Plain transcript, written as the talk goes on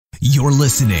You're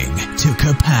listening to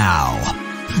Ka-Pow,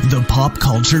 the pop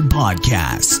culture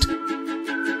podcast.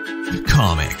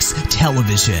 Comics,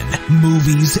 television,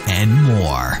 movies, and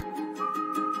more.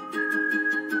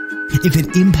 If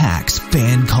it impacts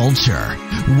fan culture,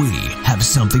 we have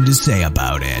something to say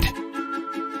about it.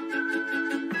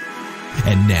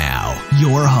 And now,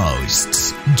 your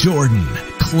hosts, Jordan,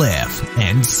 Cliff,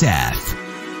 and Seth.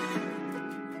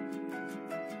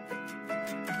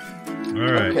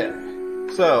 All right. Okay.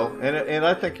 So, and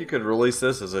I think you could release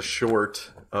this as a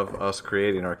short of us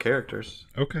creating our characters.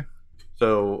 Okay.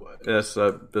 So, that's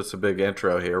a big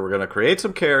intro here. We're going to create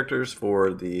some characters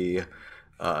for the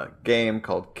game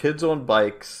called Kids on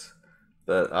Bikes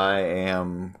that I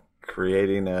am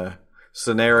creating a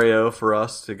scenario for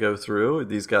us to go through,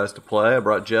 these guys to play. I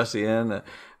brought Jesse in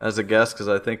as a guest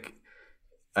because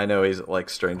I know he's like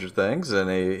Stranger Things and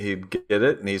he'd get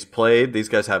it, and he's played. These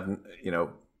guys have,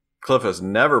 Cliff has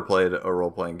never played a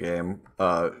role-playing game.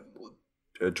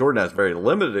 Jordan has very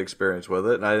limited experience with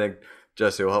it, and I think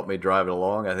Jesse will help me drive it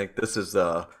along. I think this is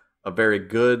a very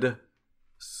good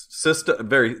system.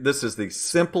 This is the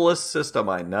simplest system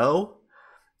I know,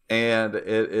 and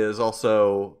it is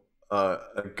also a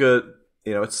good.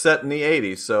 It's set in the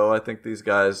 80s, so I think these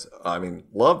guys,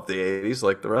 love the 80s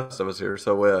like the rest of us here.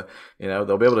 So,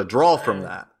 they'll be able to draw from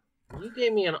that. You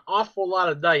gave me an awful lot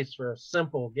of dice for a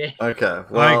simple game. Okay,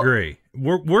 well, I agree.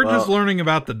 We're just learning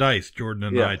about the dice, Jordan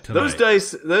and I, tonight. Those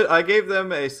dice, I gave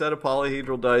them a set of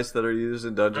polyhedral dice that are used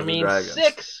in Dungeons and Dragons.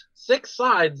 Six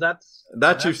sides. That's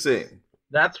you've seen.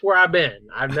 That's where I've been.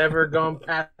 I've never gone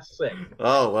past 6.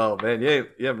 Oh well, man, you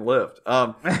haven't lived.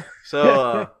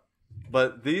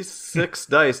 But these 6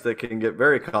 dice that can get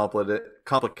very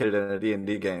complicated in a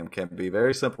D&D game can be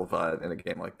very simplified in a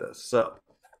game like this. So,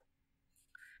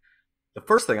 the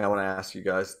first thing I want to ask you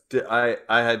guys, I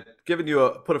had given you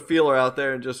put a feeler out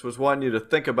there and just was wanting you to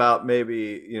think about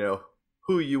maybe,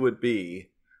 who you would be,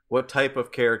 what type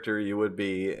of character you would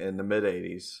be in the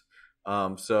mid-'80s.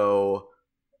 So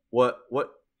what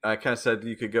I kind of said,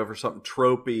 you could go for something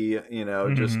tropey,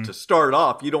 just to start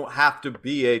off. You don't have to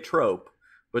be a trope,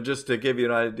 but just to give you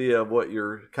an idea of what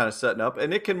you're kind of setting up.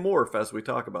 And it can morph as we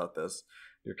talk about this,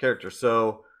 your character.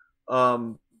 So,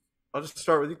 I'll just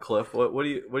start with you, Cliff. What do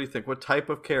you think? What type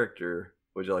of character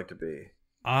would you like to be?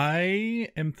 I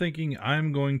am thinking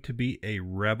I'm going to be a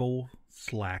rebel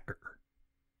slacker.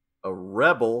 A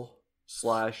rebel /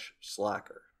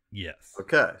 slacker. Yes.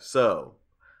 Okay, so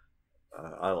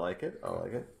I like it.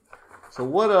 So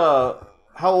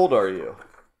how old are you?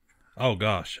 Oh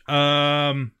gosh.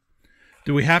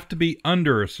 Do we have to be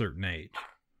under a certain age?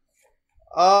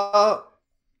 You're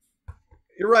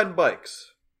riding bikes.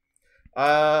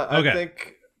 Okay.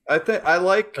 I think I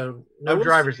like no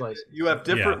driver's license. You have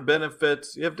different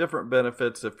benefits. You have different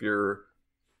benefits if you're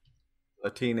a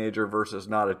teenager versus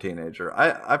not a teenager.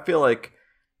 I feel like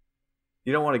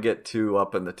you don't want to get too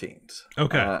up in the teens.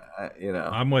 Okay.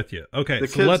 I'm with you. Okay.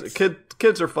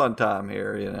 Kids are fun time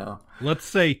here. Let's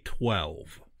say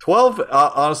 12. 12.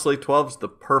 Honestly, 12 is the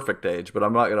perfect age, but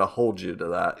I'm not going to hold you to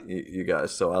that, you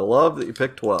guys. So I love that you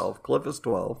picked 12. Cliff is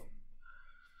 12.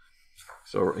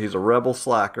 So he's a rebel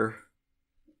slacker.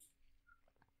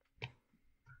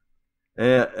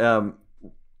 And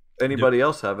anybody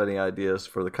else have any ideas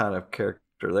for the kind of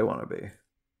character they want to be?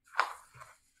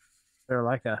 They're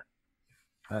like you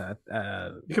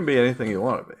can be anything you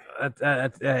want to be. Like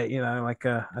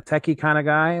a techie kind of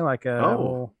guy, like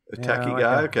a techie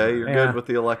guy. Okay, you're good with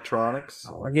the electronics.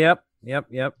 Yep.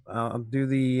 I'll do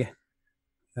the.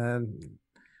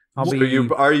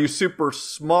 Are you super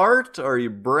smart? Are you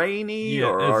brainy,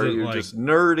 or are you just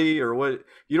nerdy, or what?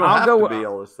 You don't have to be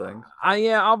all those things.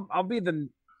 I'll be the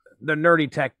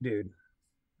nerdy tech dude.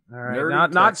 All right,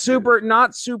 nerdy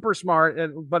not super smart,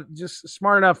 but just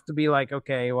smart enough to be like,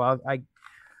 okay, well, I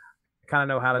kind of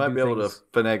know how to do things. Might be able to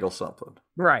finagle something.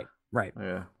 Right.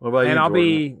 Yeah. What about you? And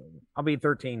Jordan? I'll be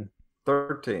 13.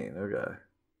 13. Okay.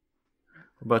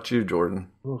 What about you, Jordan?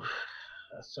 Oof.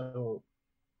 So.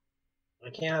 I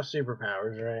can't have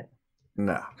superpowers, right?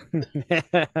 No.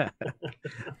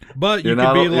 But you're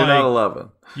not 11.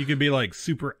 You could be like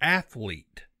super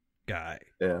athlete guy.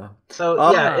 Yeah. So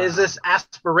is this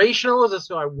aspirational? Is this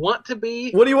who I want to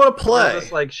be? What do you want to play? Or is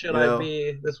this like, should I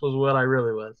be? This was what I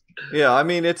really was. Yeah,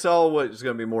 it's always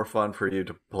going to be more fun for you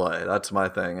to play. That's my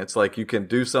thing. It's like you can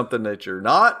do something that you're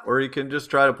not, or you can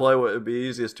just try to play what would be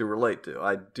easiest to relate to.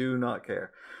 I do not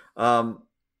care.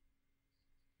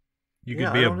 You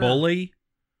could be a bully.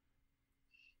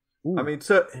 Ooh. Let's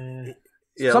see.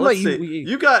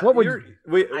 You got what would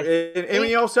and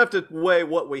we also have to weigh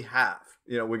what we have.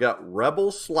 We got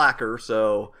rebel slacker,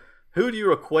 so who do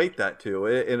you equate that to?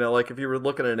 Like if you were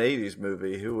looking at an '80s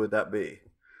movie, who would that be?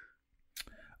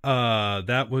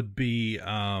 That would be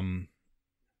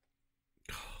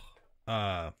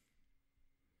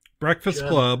Breakfast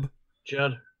Club.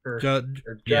 Judd Hirsch.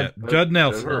 Judd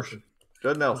Nelson.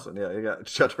 Judd Nelson, yeah, you got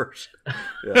Judd Hirsch.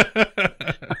 Yeah.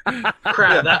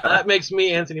 Crap, that makes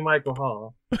me Anthony Michael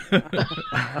Hall.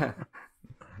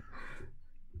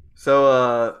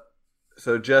 So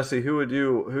Jesse,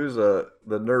 who's the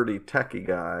nerdy techie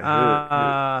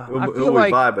guy? Who I feel we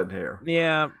like vibing here?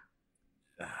 Yeah,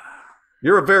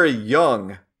 You're a very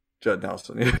young Judd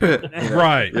Nelson.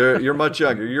 Right. You're much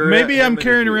younger. Maybe I'm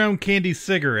carrying around candy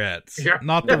cigarettes,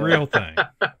 not the real thing.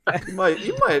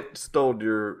 You might stole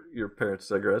your parents'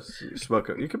 cigarettes.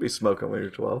 You could be smoking when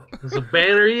you're 12. It's a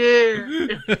banner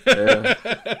year. Yeah.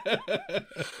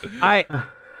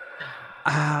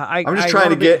 I'm just trying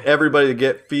to get everybody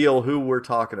to feel who we're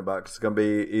talking about, because it's going to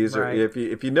be easier. Right.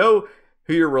 If you know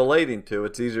who you're relating to,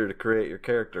 it's easier to create your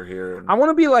character here. I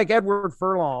want to be like Edward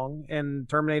Furlong in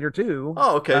Terminator 2.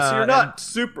 Oh, okay. So you're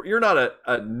not you're not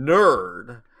a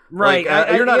nerd. Right.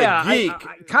 Like, you're not a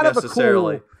geek kind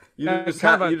necessarily. Of a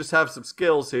cool, you just have some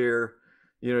skills here.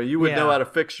 You would know how to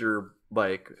fix your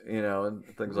bike, and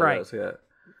things like that. Yeah.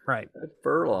 Right.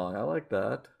 Furlong. I like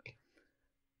that.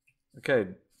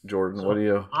 Okay. Jordan, what do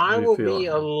you? I will be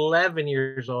 11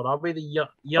 years old. I'll be the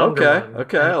younger one.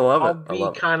 Okay, I love it.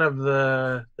 I'll be kind of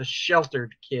the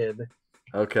sheltered kid.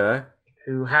 Okay.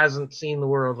 Who hasn't seen the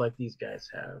world like these guys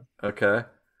have. Okay.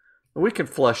 We can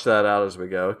flesh that out as we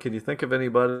go. Can you think of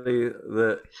anybody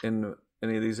that in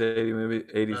any of these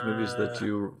 80s movies that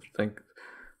you think?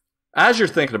 As you're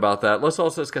thinking about that, let's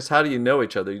also discuss, how do you know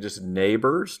each other? You just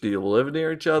neighbors? Do you live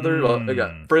near each other? You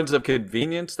got friends of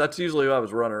convenience? That's usually who I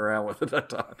was running around with at that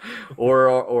time. Or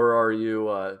are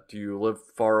you? Do you live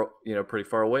far? Pretty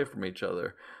far away from each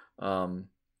other?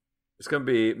 It's going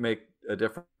to make a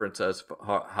difference as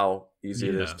how easy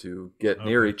it is to get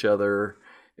near each other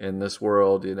in this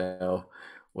world.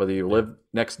 Whether you live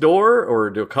next door, or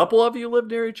do a couple of you live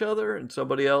near each other and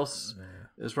somebody else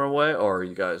is from away, or are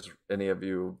you guys, any of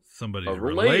you, somebody's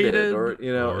related, or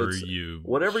or you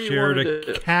whatever you shared want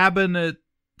a cabin at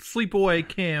sleepaway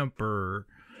camp or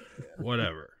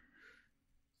whatever.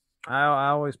 I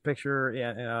always picture,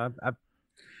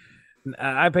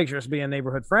 I picture us being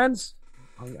neighborhood friends.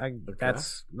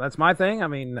 That's my thing. I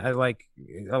mean, I like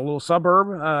a little suburb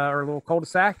or a little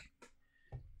cul-de-sac,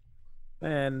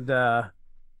 and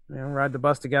ride the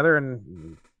bus together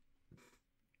and.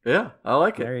 Yeah, I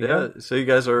like it. There you go. So you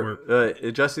guys are,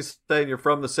 Jesse's saying you're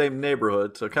from the same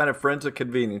neighborhood, so kind of friends of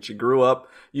convenience. You grew up,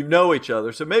 you know each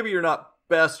other. So maybe you're not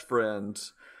best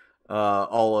friends,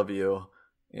 all of you,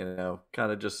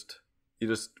 kind of you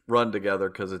just run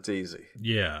together because it's easy.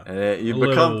 Yeah. And you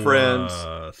become friends.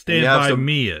 Stand by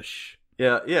me-ish.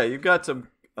 Yeah, you've got some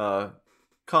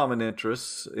common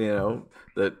interests,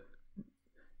 that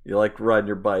you like riding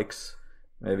your bikes.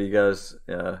 Maybe you guys...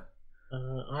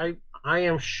 I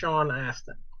am Sean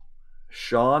Astin.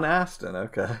 Sean Astin,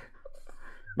 okay.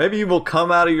 Maybe you will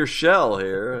come out of your shell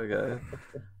here. Okay.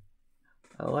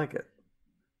 I like it.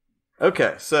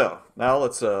 Okay, so now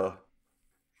let's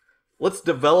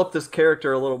develop this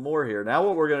character a little more here. Now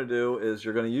what we're going to do is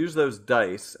you're going to use those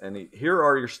dice, and here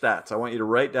are your stats. I want you to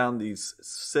write down these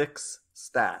 6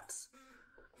 stats.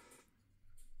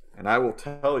 And I will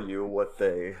tell you what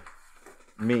they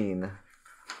mean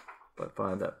if I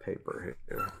find that paper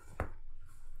here.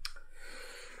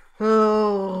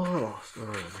 Oh,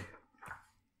 sorry.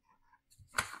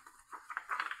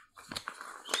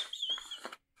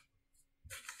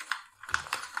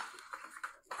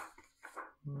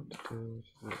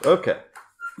 Okay.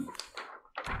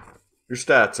 Your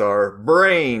stats are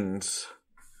brains.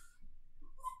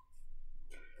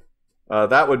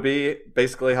 That would be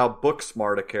basically how book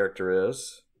smart a character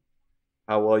is,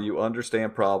 how well you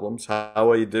understand problems, how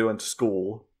well you do in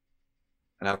school,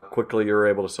 and how quickly you're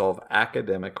able to solve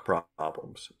academic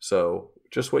problems. So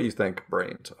just what you think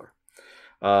brains are.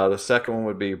 The second one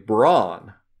would be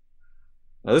brawn.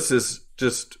 Now this is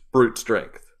just brute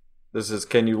strength. This is,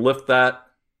 can you lift that?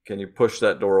 Can you push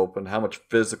that door open? How much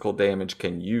physical damage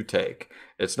can you take?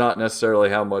 It's not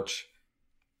necessarily how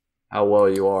well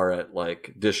you are at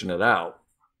like dishing it out,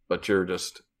 but you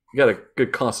got a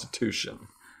good constitution.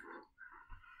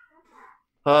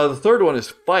 The third one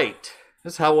is fight.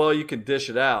 This is how well you can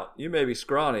dish it out. You may be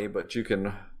scrawny, but you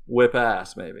can whip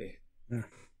ass, maybe.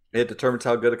 It determines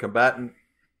how good a combatant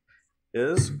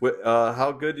is,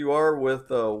 how good you are with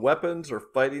weapons or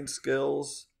fighting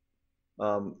skills.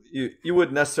 You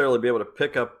wouldn't necessarily be able to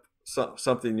pick up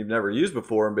something you've never used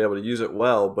before and be able to use it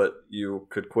well, but you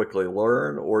could quickly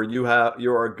learn, or you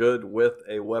are good with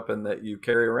a weapon that you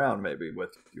carry around maybe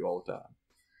with you all the time.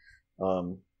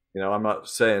 I'm not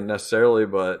saying necessarily,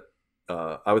 but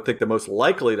I would think the most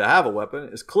likely to have a weapon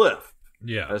is Cliff.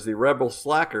 Yeah. As the rebel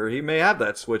slacker, he may have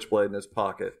that switchblade in his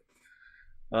pocket.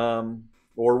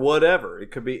 Or whatever. It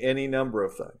could be any number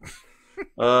of things.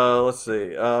 Let's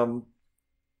see.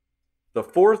 The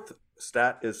fourth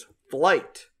stat is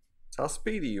flight. It's how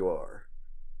speedy you are.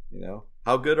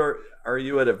 How good are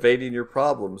you at evading your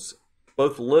problems,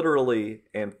 both literally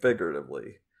and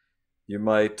figuratively? You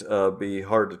might be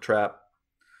hard to trap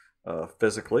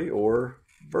physically or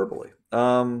verbally.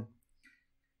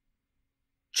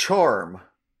 Charm.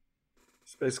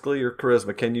 It's basically your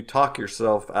charisma. Can you talk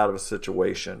yourself out of a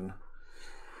situation?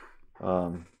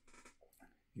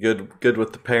 Good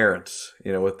with the parents.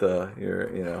 With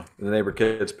the neighbor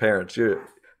kid's parents.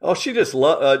 She just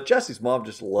Jesse's mom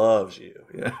just loves you.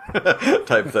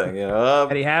 Type thing.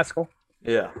 Eddie Haskell.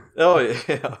 Yeah. Oh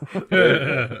yeah.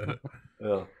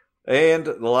 Yeah. And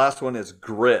the last one is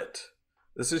grit.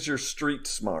 This is your street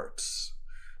smarts.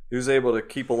 Who's able to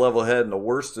keep a level head in the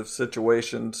worst of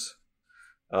situations,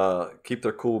 keep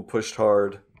their cool, pushed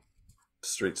hard.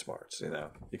 Street smarts, you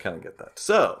kind of get that.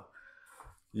 So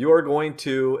you are going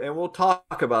to, and we'll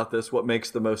talk about this, what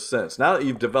makes the most sense. Now that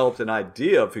you've developed an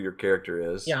idea of who your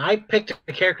character is. Yeah, I picked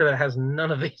a character that has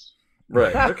none of these.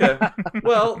 Right, okay.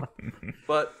 Well,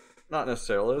 but not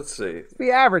necessarily. Let's see. It's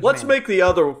the average. Let's make the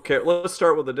other let's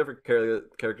start with a different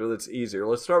character that's easier.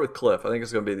 Let's start with Cliff. I think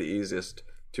it's going to be the easiest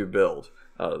to build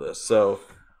out of this. So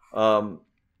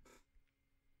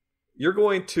you're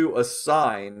going to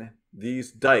assign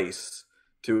these dice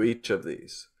to each of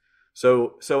these.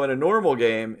 So in a normal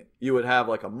game, you would have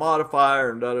like a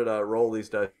modifier and roll these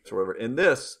dice or whatever. In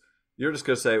this, you're just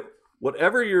going to say,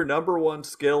 whatever your number one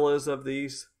skill is of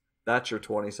these, that's your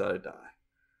 20-sided die.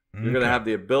 You're going to have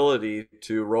the ability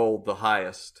to roll the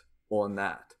highest on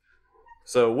that.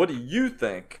 So what do you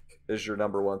think is your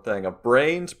number one thing? Of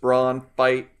brains, brawn,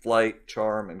 fight, flight,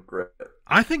 charm, and grit.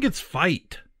 I think it's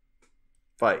fight.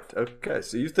 Fight. Okay,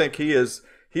 so you think he's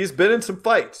been in some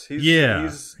fights. He's a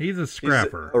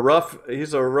scrapper.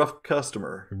 He's a rough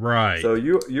customer. Right. So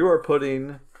you are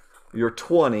putting your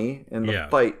 20 in the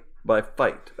fight by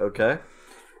fight. Okay.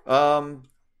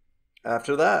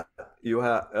 After that, you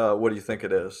have what do you think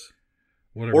it is?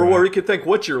 Or you could think,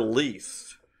 what's your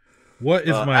least? What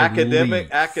is my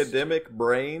least? Academic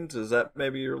brains? Is that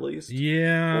maybe your least?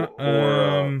 Yeah.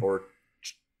 Or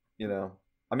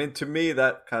I mean, to me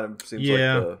that kind of seems like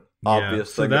the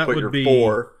obvious thing to put your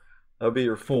 4. That would be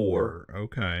your 4.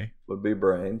 Okay. Would be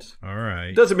brains. All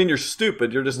right. Doesn't mean you're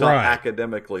stupid. You're just not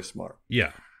academically smart.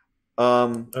 Yeah.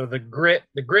 So the grit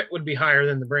would be higher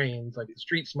than the brains, like the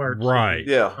street smarts. Right.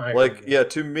 Yeah.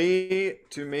 To me,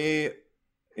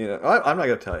 I'm not going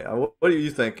to tell you. What do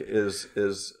you think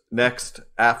is next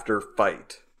after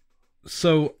fight?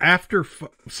 So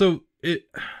to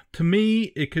me,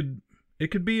 it could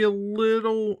be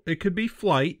it could be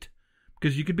flight,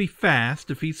 because you could be fast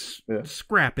if he's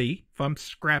scrappy. If I'm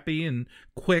scrappy and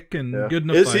quick and good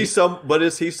enough. Is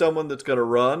he someone that's going to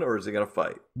run, or is he going to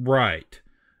fight? Right.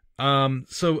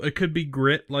 So it could be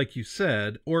grit, like you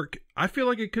said, or I feel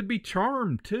like it could be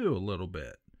charm too, a little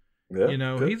bit.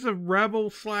 Yeah, he's a rebel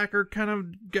slacker, kind of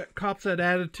cops that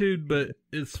attitude, but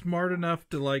is smart enough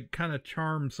to kind of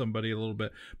charm somebody a little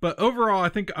bit. But overall, I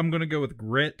think I'm going to go with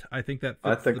grit. I think that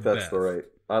fits that's best. The right.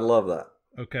 I love that.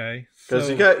 Okay, because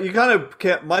you kind of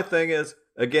can't. My thing is,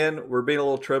 again, we're being a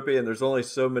little trippy, and there's only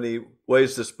so many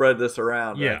ways to spread this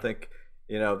around. Yeah. And I think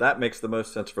that makes the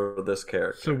most sense for this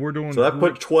character. So we're doing. So I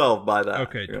put 12 by that.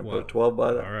 Okay, 12. Put 12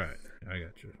 by that. All right, I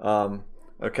got you.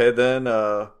 Okay, then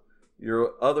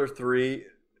your other 3,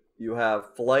 you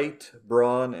have flight,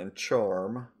 brawn, and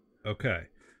charm. Okay.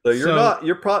 So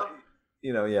you're probably.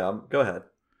 Go ahead.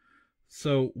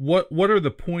 So what are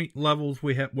the point levels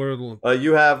we have? What are the?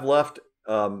 You have left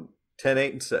 10,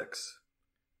 8, and 6.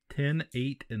 10,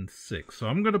 8, and 6. So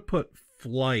I'm going to put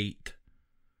flight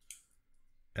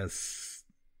as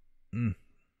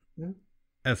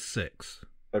 6.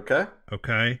 Okay.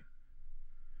 Okay.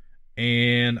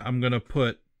 And I'm going to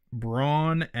put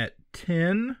brawn at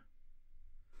 10.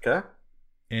 Okay.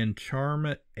 And charm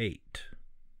at 8.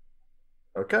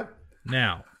 Okay.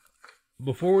 Now,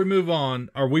 before we move on,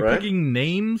 are we picking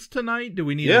names tonight? Do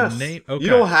we need a name? Okay. You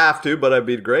don't have to, but it'd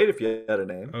be great if you had a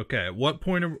name. Okay. What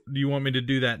point do you want me to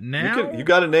do that now? You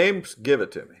got a name? Give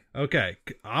it to me. Okay.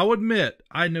 I'll admit,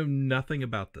 I know nothing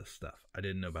about this stuff. I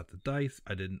didn't know about the dice.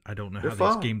 I don't know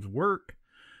how these games work.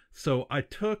 So I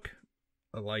took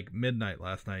like midnight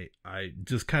last night, I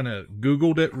just kind of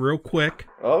Googled it real quick.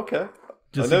 Okay.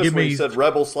 Just I to give me, you said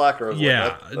rebel slacker. I was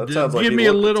that sounds like give me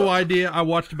a little idea. I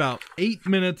watched about 8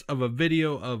 minutes of a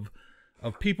video of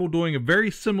people doing a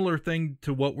very similar thing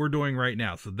to what we're doing right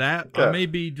now. So that I may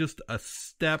be just a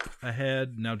step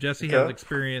ahead. Now Jesse has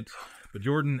experience, but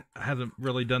Jordan hasn't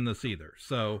really done this either.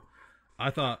 So I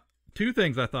thought 2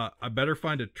 things. I thought I better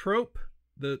find a trope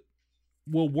that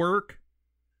will work,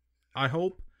 I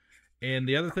hope. And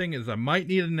the other thing is I might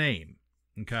need a name.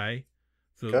 Okay.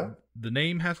 So the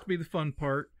name has to be the fun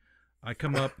part. I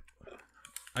came up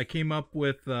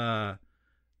with the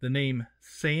name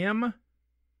Sam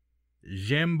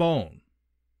Jambon.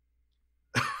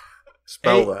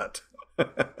 Spell that.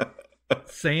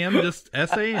 Sam, just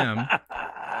S-A-M.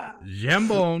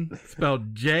 Jambon,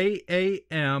 spelled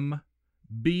Jambon.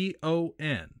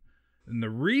 And the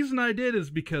reason I did is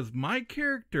because my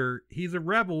character, he's a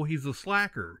rebel, he's a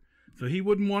slacker. So he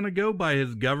wouldn't want to go by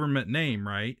his government name,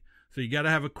 right? So you got to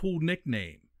have a cool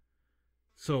nickname.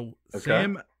 So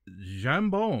Sam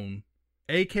Jambon,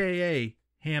 a.k.a.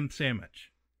 Ham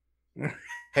Sandwich.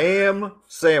 Ham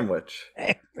Sandwich.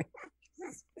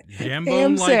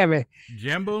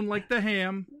 Jambon like the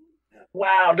ham.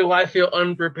 Wow, do I feel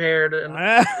unprepared and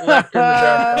left in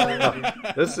the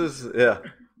dark. This is,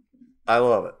 I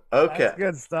love it. Okay. That's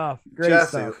good stuff. Great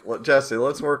stuff. Jesse,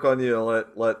 let's work on you and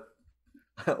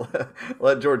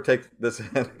let Jordan take this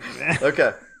in.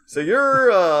 Okay. So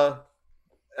you're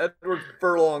Edward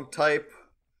Furlong type,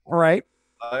 right?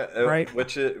 Right.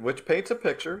 Which paints a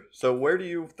picture. So where do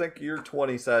you think your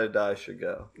 20-sided die should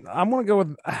go? I'm going to go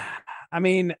with. I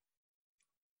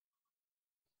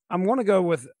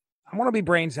want to be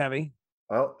brains heavy.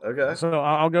 Oh, okay. So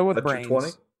I'll go with That's brains. Your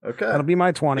 20. Okay. That'll be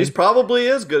my 20. He's probably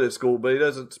is good at school, but he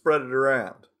doesn't spread it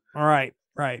around. All right.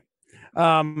 Right.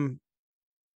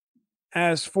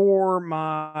 As for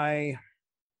my.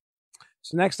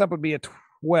 So next up would be a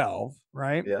 12,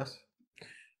 right? Yes.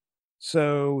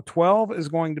 So 12 is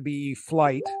going to be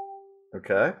flight.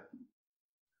 Okay.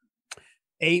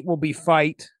 8 will be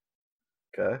fight.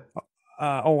 Okay.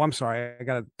 I'm sorry. I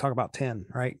got to talk about 10,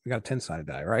 right? We got a 10-sided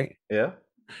die, right? Yeah.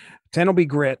 10 will be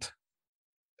grit.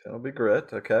 10 will be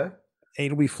grit. Okay.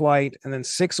 8 will be flight. And then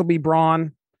 6 will be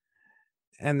brawn.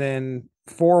 And then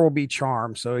 4 will be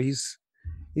charm. So he's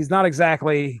not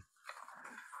exactly...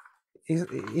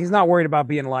 He's not worried about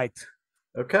being liked.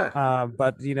 Okay.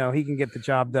 But he can get the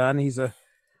job done. He's a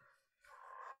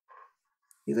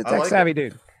tech savvy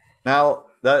dude. Now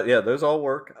those all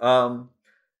work. And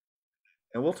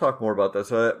we'll talk more about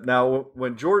this. Now,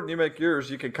 when Jordan, you make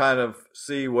yours, you can kind of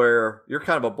see where you're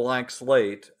kind of a blank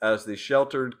slate as the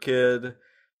sheltered kid.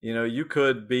 You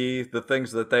could be the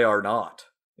things that they are not.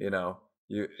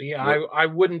 I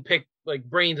wouldn't pick like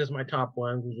brains as my top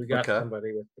one because we got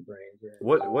somebody with the brains.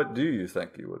 Right? What do you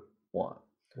think you would want?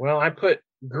 Well, I put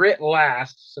grit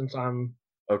last since I'm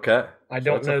okay. I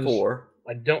don't know 4.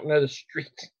 I don't know the street.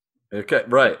 Okay,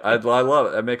 right. I love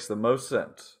it. That makes the most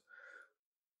sense.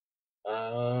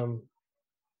 So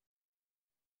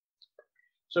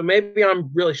maybe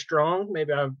I'm really strong.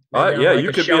 Maybe I'm like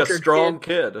you could be a strong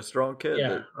kid. A strong kid.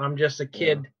 Yeah, I'm just a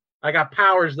kid. Yeah. I got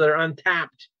powers that are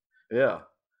untapped. Yeah.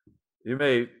 You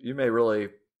may really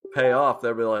pay off.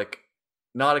 They'll be like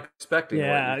not expecting.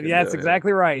 Yeah, that's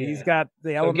exactly right. Yeah. He's got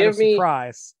the element of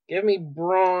surprise. Give me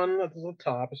brawn at the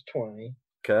top is 20.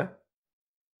 Okay.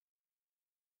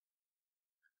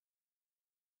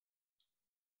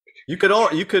 You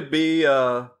could be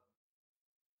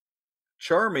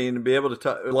charming and be able to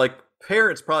talk. Like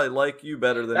parents probably like you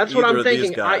better than that's either what I'm of thinking.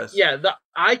 These guys.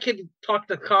 I could talk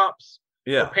to cops.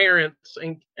 Yeah, parents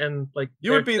and like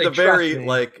you would be the very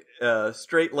like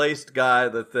straight-laced guy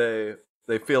that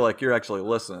they feel like you're actually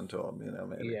listening to them.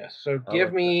 Maybe. Yeah. So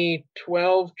give me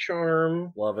 12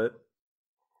 charm. Love it.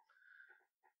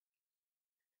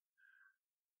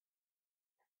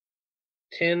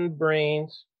 10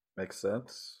 brains. Makes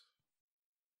sense.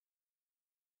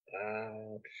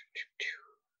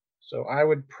 So I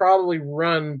would probably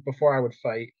run before I would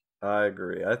fight. I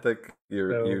agree. I think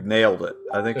you nailed it.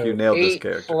 I think you nailed this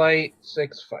character. 8 flight,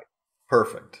 6 fight.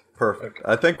 Perfect. Okay.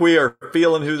 I think we are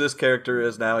feeling who this character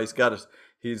is now. He's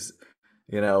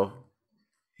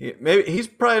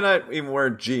probably not even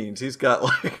wearing jeans. He's got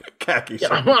like khaki. Yeah,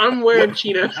 I'm wearing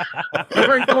chinos. I'm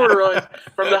wearing corduroys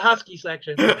from the husky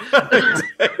section.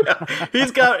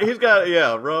 he's got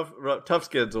rough tough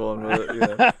skins on with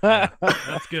it.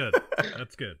 That's good.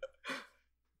 That's good.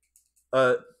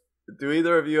 Do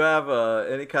either of you have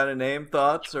any kind of name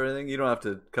thoughts or anything? You don't have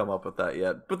to come up with that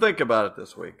yet, but think about it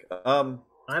this week.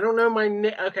 I don't know my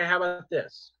name. Okay, how about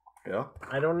this? Yeah.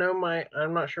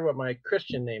 I'm not sure what my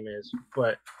Christian name is,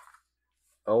 but.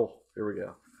 Oh, here we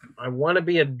go. I want to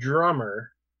be a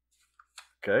drummer.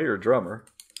 Okay, you're a drummer.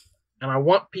 And I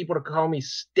want people to call me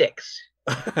Sticks.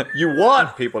 You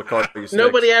want people to call you Sticks.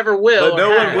 Nobody ever will. But no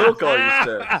one will call you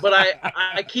Sticks. But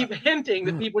I keep hinting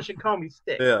that people should call me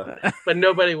Sticks. Yeah. But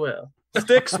nobody will.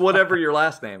 Sticks, whatever your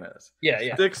last name is.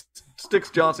 Yeah.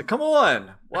 Sticks Johnson. Come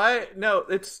on. Why? No,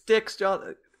 it's Sticks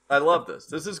Johnson. I love this.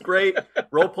 This is great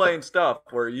role-playing stuff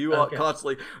where you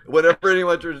constantly, whenever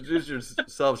anyone introduces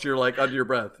yourselves, you're like under your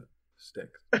breath,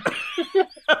 Sticks.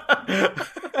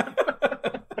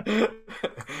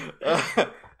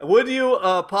 Would you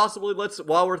possibly,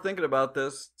 while we're thinking about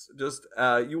this, just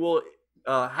you will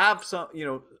have some,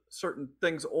 certain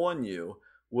things on you.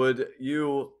 Would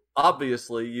you,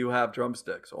 obviously, you have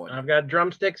drumsticks on you. I've got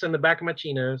drumsticks in the back of my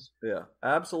chinos. Yeah,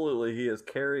 absolutely. He is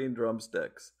carrying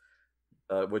drumsticks,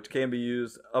 which can be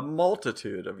used a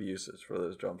multitude of uses for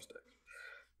those drumsticks.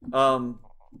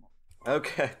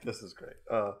 Okay, this is great.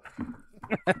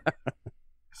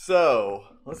 So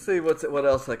let's see what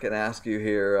else I can ask you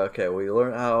here. Okay, we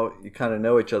learned how you kind of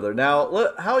know each other. Now,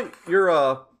 how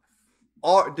you're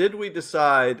did we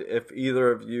decide if either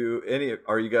of you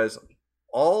are you guys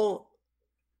all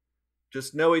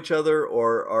just know each other,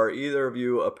 or are either of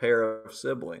you a pair of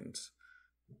siblings,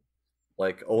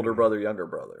 like older brother, younger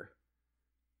brother?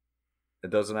 It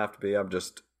doesn't have to be. I'm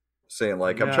just saying,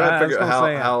 like, I'm trying to figure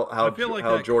out how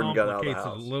Jordan got out of the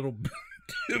house. A little bit.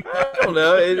 I don't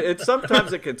know. It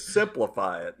sometimes it can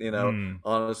simplify it.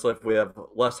 Honestly, if we have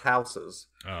less houses.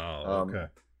 Oh, okay.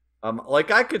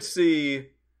 Like I could see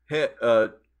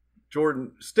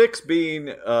Jordan Sticks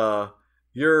being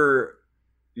your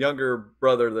younger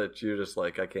brother that you just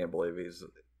like. I can't believe he's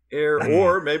here,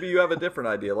 or maybe you have a different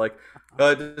idea. Like,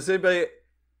 does anybody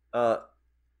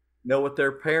know what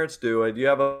their parents do? Do you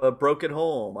have a broken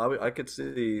home? I could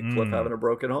see Cliff having a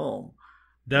broken home.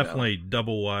 Definitely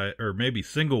double wide or maybe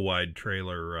single wide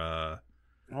trailer.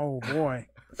 Oh boy,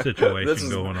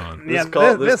 situation going on. This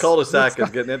cul-de-sac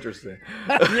is getting interesting.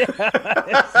 Yeah,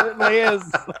 it certainly is.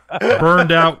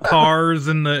 Burned out cars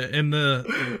in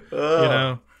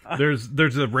the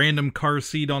there's a random car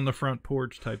seat on the front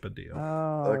porch type of deal.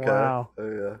 Oh, okay. Wow.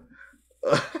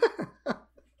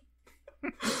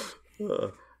 Yeah.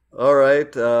 All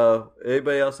right.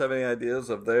 Anybody else have any ideas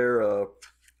of their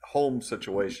home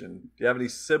situation? Do you have any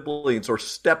siblings or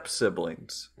step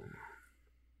siblings?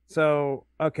 So,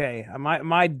 okay,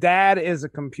 my dad is a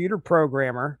computer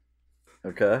programmer.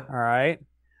 Okay. All right.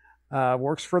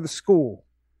 Works for the school.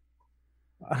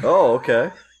 Oh,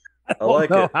 okay. I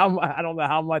like it. I don't know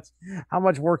how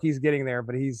much work he's getting there,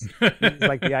 but he's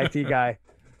like the IT guy.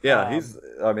 Yeah,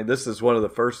 this is one of the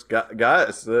first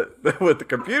guys with the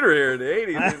computer here in the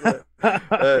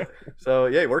 80s. So,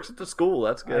 yeah, he works at the school.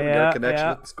 That's good. We got a connection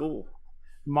at the school.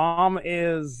 Mom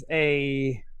is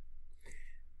we'll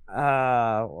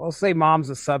say mom's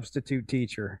a substitute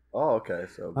teacher. Oh, okay.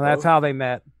 So that's how they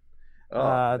met.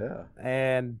 Yeah.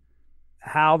 And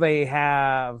how they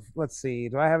have, let's see,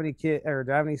 do I have any do I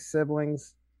have any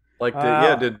siblings? Like,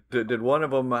 did one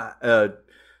of them,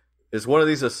 is one of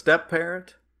these a step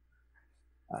parent?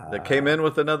 That came in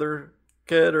with another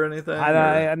kid or anything?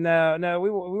 No, we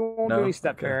won't do any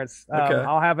step parents. Okay.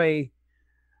 I'll have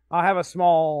a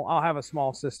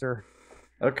small sister.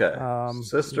 Okay.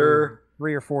 Sister,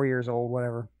 3 or 4 years old,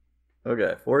 whatever.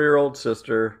 Okay, 4-year-old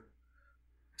sister.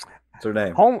 What's her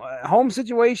name? Home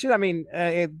situation. I mean,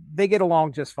 they get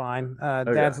along just fine.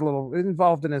 Dad's a little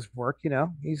involved in his work.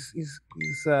 He's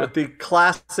But the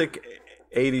classic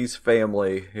 '80s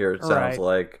family here. It sounds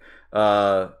like.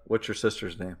 What's your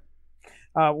sister's name?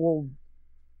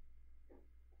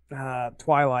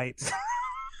 Twilight.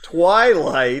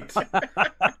 Twilight.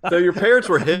 So your parents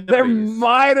were hippies. There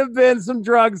might have been some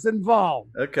drugs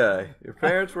involved. Okay, your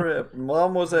parents were hip.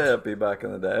 Mom was a hippie back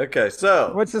in the day. Okay,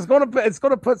 so which is it's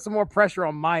gonna put some more pressure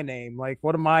on my name. Like,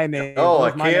 what am my name? Oh,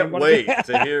 I can't wait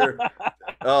to hear.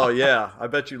 Oh yeah, I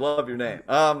bet you love your name.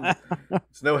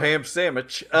 It's no ham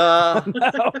sandwich. No,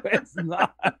 it's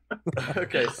not.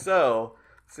 Okay, so.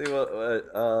 See what?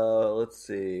 Let's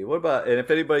see. What about? And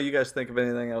if anybody, you guys think of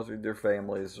anything else with your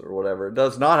families or whatever, it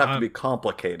does not have to be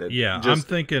complicated. Yeah, I'm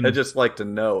thinking. I just like to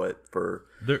know it for.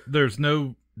 There's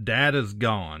no dad is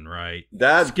gone, right?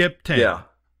 Dad skip town. Yeah,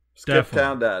 skip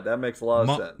town. Dad. That makes a lot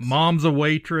of sense. Mom's a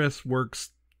waitress,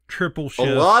 works triple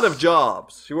shifts. A lot of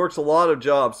jobs. She works a lot of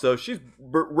jobs, so she's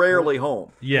rarely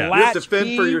home. Yeah, you have to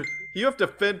fend for your. You have to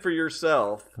fend for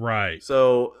yourself. Right.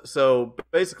 So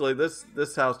basically this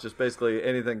house just basically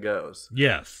anything goes.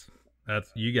 Yes.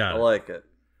 You got it. I like it.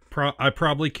 I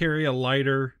probably carry a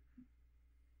lighter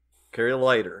Carry a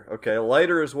lighter. Okay, a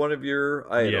lighter is one of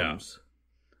your items.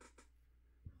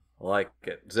 Yeah. I like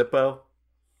it. Zippo?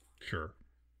 Sure.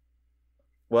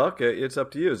 Well, okay, it's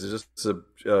up to you. Is it just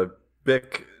a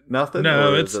Bic nothing?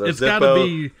 No, it's got to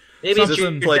be maybe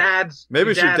something your dad's.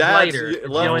 Maybe it's your dad's. Lighter.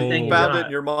 You found it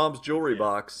in your mom's jewelry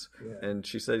box, and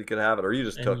she said you could have it, or you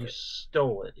just took it.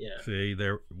 Stole it. Yeah. See,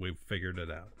 there we figured it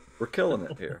out. We're killing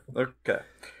it here. Okay.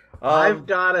 I've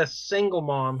got a single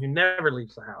mom who never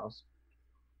leaves the house.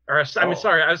 Or a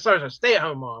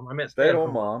stay-at-home mom. I meant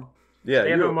stay-at-home mom. Yeah,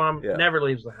 stay-at-home mom never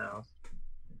leaves the house.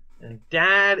 And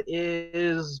dad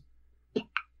is. I'd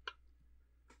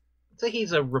say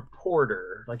he's a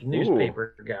reporter, like a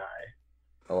newspaper guy.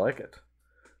 I like it.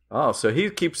 Oh, so he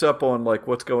keeps up on like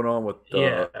what's going on with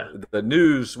the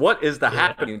news. What is the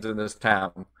happenings in this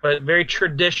town? But very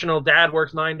traditional. Dad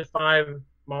works 9 to 5.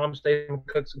 Mom stays and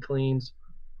cooks and cleans.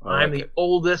 I'm the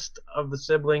oldest of the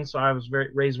siblings, so I was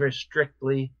raised very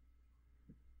strictly.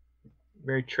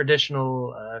 Very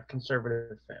traditional,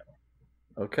 conservative family.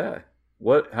 Okay.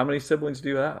 How many siblings do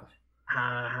you have?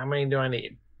 How many do I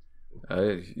need?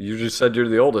 You just said you're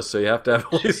the oldest, so you have to have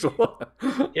at least one.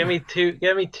 Give me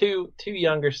two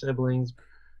younger siblings,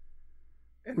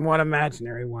 and one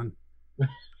imaginary one.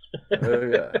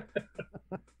 Oh yeah.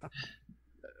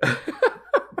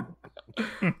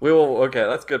 We will. Okay,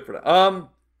 that's good for now.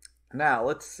 Now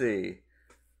let's see.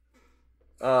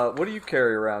 What do you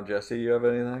carry around, Jesse? You have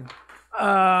anything?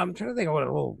 I'm trying to think of what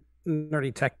a little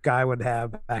nerdy tech guy would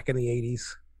have back in the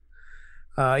 80s.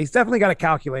 He's definitely got a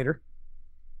calculator.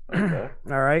 Okay.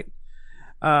 All right.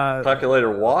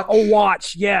 Calculator watch? A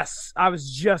watch, yes. I was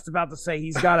just about to say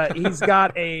he's got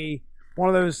a one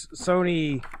of those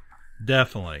Sony.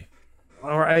 Definitely.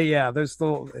 Or those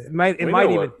little. It might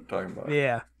even. Talking about.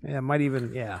 Yeah, it might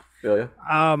even. Yeah.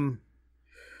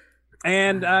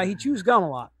 And he chews gum a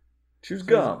lot. Chews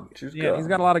gum. Yeah, he's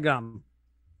got a lot of gum.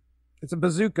 It's a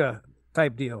bazooka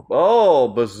type deal. Oh,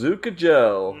 Bazooka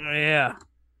Joe. Yeah.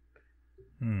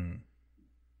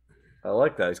 I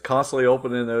like that. He's constantly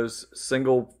opening those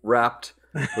single wrapped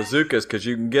bazookas because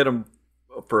you can get them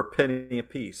for a penny a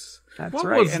piece. That's what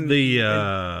right.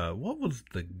 What was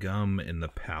the gum in the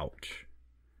pouch?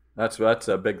 That's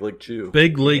a Big League Chew.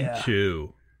 Big League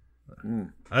Chew.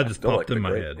 That just popped in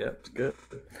my head. Yeah, it's good.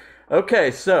 Okay,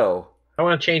 so I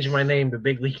want to change my name to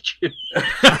Big League Chew.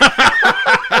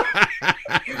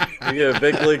 You get a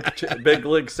big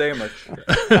league sandwich.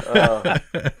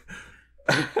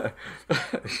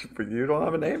 But you don't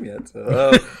have a name yet. So,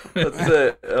 let's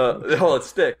say, it's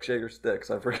Sticks. Shaker Sticks.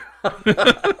 I forgot.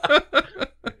 I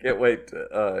can't wait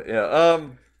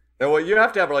to, and well, you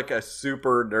have to have like a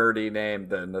super nerdy name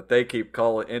then that they keep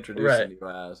introducing you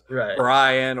as. Right.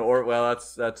 Brian, or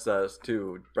that's us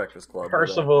too. Breakfast Club.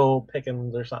 Percival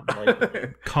Pickens or something like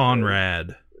that.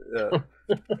 Conrad.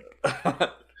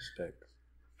 Sticks.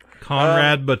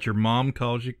 Conrad, but your mom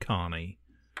calls you Connie.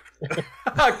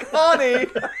 Connie!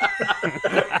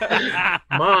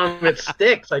 Mom, it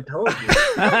sticks, I told you.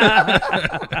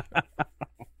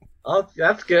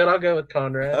 That's good. I'll go with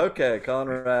Conrad. Okay,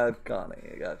 Conrad,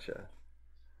 Connie. I gotcha.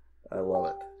 I love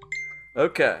it.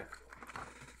 Okay.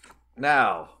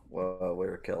 Now, well, we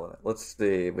were killing it. Let's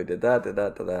see. We did that.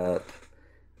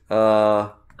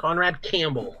 Conrad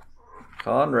Campbell.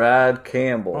 Conrad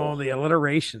Campbell. Oh, the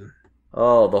alliteration.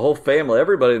 Oh, the whole family.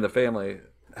 Everybody in the family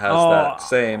has that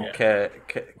same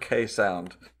K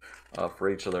sound for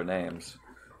each of their names.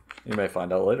 You may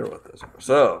find out later what this is.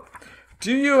 So,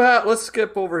 let's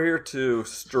skip over here to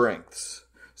strengths.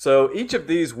 So each of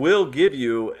these will give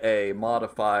you a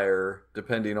modifier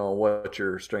depending on what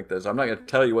your strength is. I'm not going to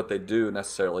tell you what they do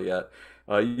necessarily yet.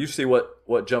 You see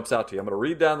what jumps out to you. I'm going to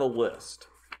read down the list.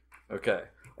 Okay.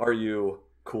 Are you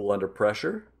cool under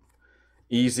pressure?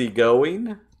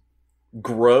 Easygoing?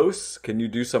 Gross? Can you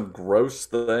do some gross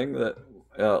thing that,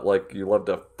 like you love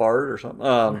to fart or something?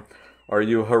 Are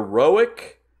you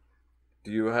heroic?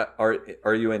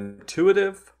 Are you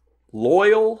intuitive?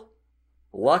 Loyal?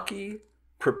 Lucky?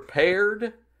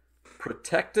 Prepared?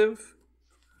 Protective?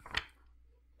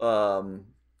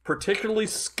 Particularly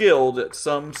skilled at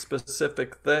some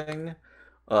specific thing?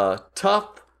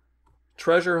 Tough?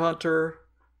 Treasure hunter?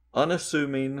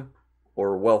 Unassuming?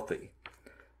 Or wealthy?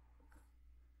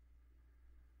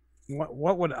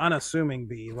 What would unassuming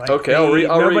be? Like, okay,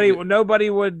 nobody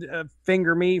would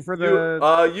finger me for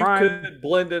the you could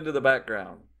blend into the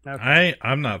background. Okay.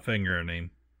 I'm not fingering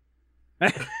him.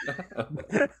 I'm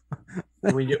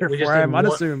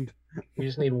unassumed. We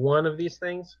just need one of these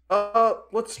things.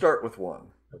 Let's start with one.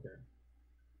 Okay.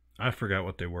 I forgot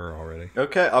what they were already.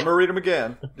 Okay, I'm gonna read them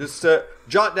again. Just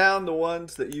jot down the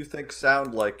ones that you think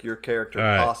sound like your character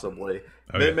possibly.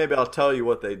 Okay. Then maybe I'll tell you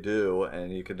what they do,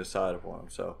 and you can decide upon them.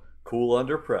 So, cool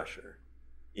under pressure,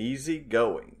 easy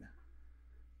going,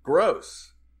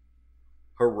 gross,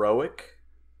 heroic,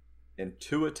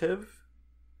 intuitive,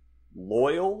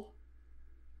 loyal,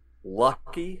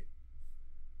 lucky,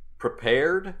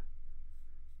 prepared,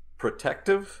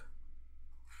 protective,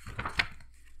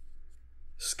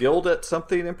 skilled at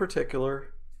something in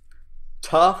particular,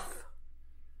 tough,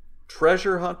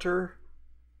 treasure hunter,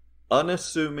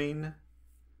 unassuming,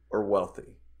 or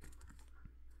wealthy.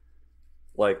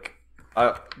 Like,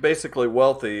 basically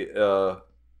wealthy,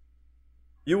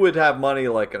 you would have money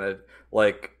like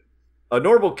a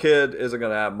normal kid isn't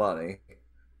going to have money.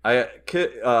 I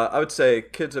would say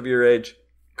kids of your age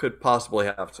could possibly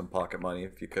have some pocket money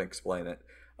if you can explain it.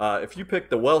 If you pick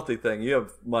the wealthy thing, you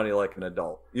have money like an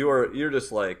adult. You're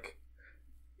just like,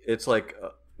 it's like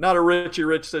not a richy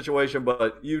rich situation,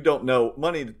 but you don't know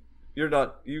money.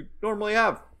 You normally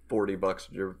have $40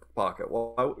 in your pocket.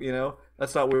 Well,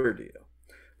 that's not weird to you.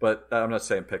 But I'm not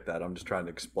saying pick that. I'm just trying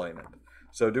to explain it.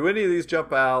 So, do any of these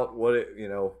jump out? What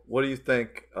do you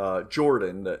think,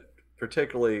 Jordan? That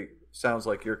particularly sounds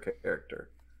like your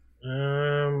character.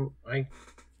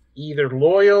 Either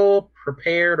loyal,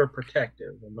 prepared, or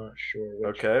protective. I'm not sure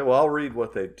which. Okay, well, I'll read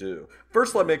what they do.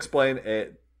 First, let me explain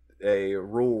a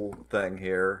rule thing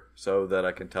here so that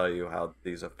I can tell you how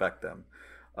these affect them.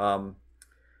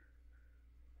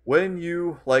 When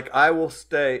you, I will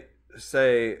say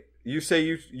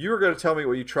you're going to tell me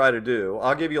what you try to do.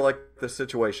 I'll give you, the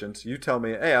situations. You tell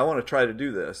me, hey, I want to try to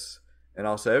do this. And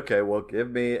I'll say, okay, well,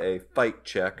 give me a fight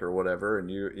check or whatever.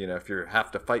 And if you have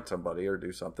to fight somebody or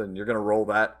do something, you're going to roll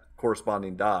that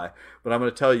corresponding die. But I'm going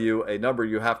to tell you a number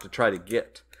you have to try to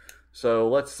get. So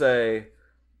let's say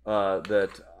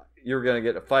that you're going to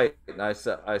get a fight, and I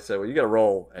say, well, you got to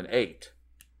roll an 8,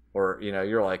 or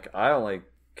you're like, I only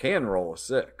can roll a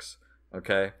 6.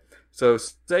 Okay, so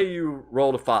say you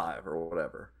rolled a 5 or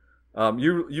whatever,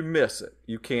 you miss it.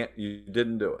 You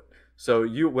didn't do it. So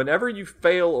whenever you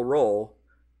fail a roll,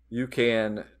 you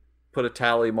can put a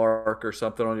tally mark or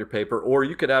something on your paper, or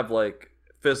you could have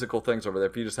physical things over there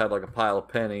if you just had a pile of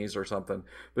pennies or something.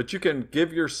 But you can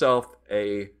give yourself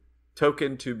a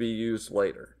token to be used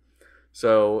later.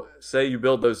 So say you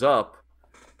build those up,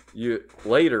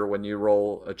 later when you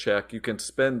roll a check, you can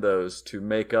spend those to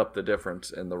make up the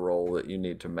difference in the roll that you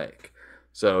need to make.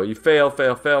 So you fail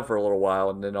for a little while,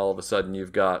 and then all of a sudden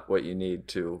you've got what you need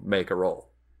to make a roll.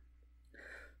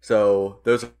 So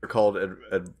those are called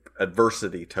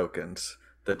adversity tokens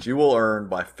that you will earn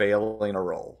by failing a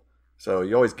roll. So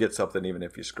you always get something even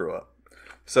if you screw up.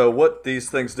 So what these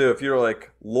things do, if you're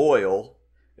loyal,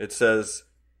 it says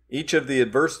each of the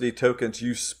adversity tokens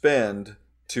you spend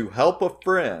to help a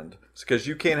friend, because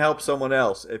you can't help someone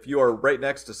else. If you are right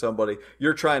next to somebody,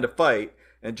 you're trying to fight,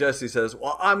 and Jesse says,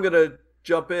 well, I'm going to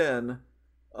jump in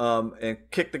and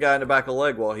kick the guy in the back of the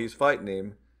leg while he's fighting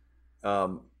him.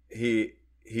 He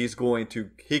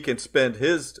can spend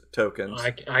his tokens.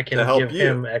 I can to help give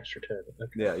him extra tokens.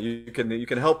 Okay. Yeah, you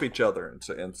can help each other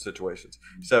in situations.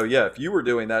 So yeah, if you were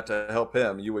doing that to help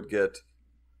him, you would give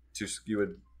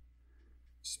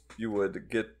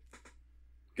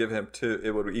him 2.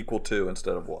 It would equal 2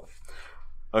 instead of 1.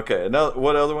 Okay. Now,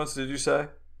 what other ones did you say?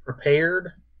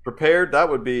 Prepared. Prepared. That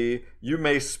would be you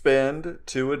may spend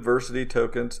 2 adversity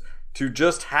tokens to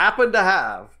just happen to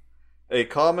have a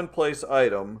commonplace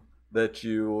item that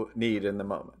you need in the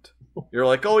moment. You're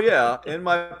like, oh yeah, in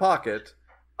my pocket,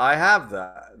 I have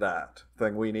that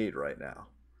thing we need right now.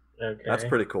 Okay. That's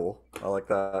pretty cool. I like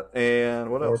that.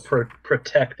 And what else? Or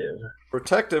protective.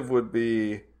 Protective would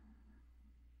be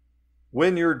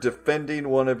when you're defending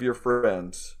one of your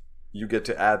friends, you get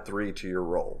to add 3 to your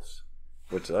rolls,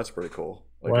 which that's pretty cool.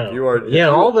 Wow. If you are,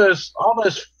 all those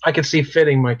I could see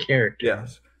fitting my character.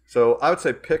 Yes. So I would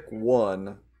say pick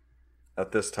 1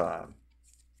 at this time.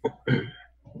 What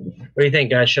do you think,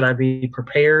 guys? Should I be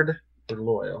prepared or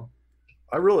loyal?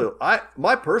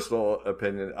 My personal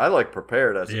opinion, I like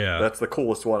prepared that's the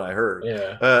coolest one I heard.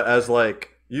 Yeah. As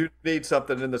you need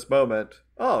something in this moment.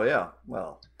 Oh yeah,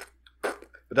 well, but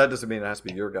that doesn't mean it has to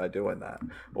be your guy doing that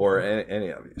or any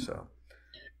of you. So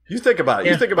you think about it.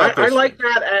 Yeah, you think about this. I like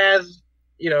that as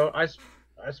I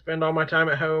spend all my time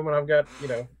at home and I've got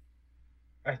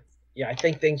I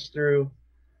think things through.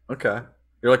 Okay.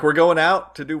 You're like, we're going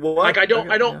out to do what? I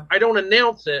don't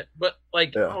announce it, but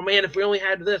oh man, if we only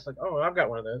had this, oh, I've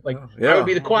got one of those. I would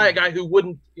be the quiet guy who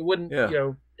wouldn't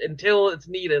until it's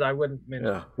needed, I wouldn't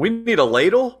mention it. We need a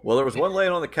ladle? Well, there was one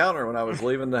laying on the counter when I was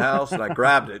leaving the house, and I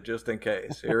grabbed it just in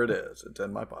case. Here it is. It's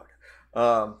in my pocket.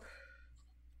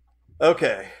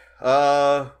 Okay.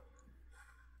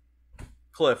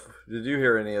 Cliff, did you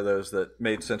hear any of those that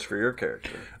made sense for your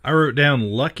character? I wrote down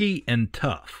lucky and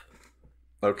tough.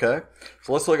 Okay.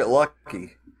 So let's look at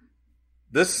lucky.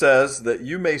 This says that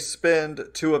you may spend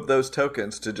 2 of those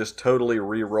tokens to just totally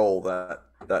re-roll that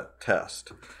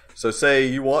test. So say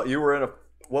you were in a,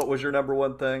 what was your number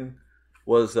one thing?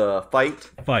 Was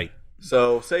fight? Fight.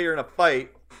 So say you're in a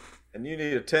fight and you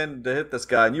need a 10 to hit this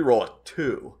guy and you roll a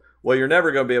 2. Well, you're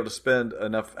never going to be able to spend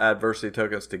enough adversity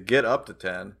tokens to get up to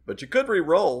 10, but you could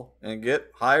re-roll and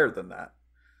get higher than that.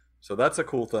 So that's a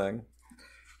cool thing.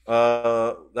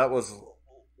 That was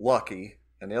lucky,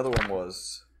 and the other one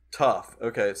was tough.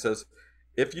 Okay, it says,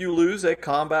 if you lose a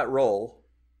combat roll,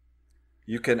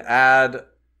 you can add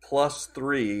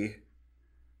 +3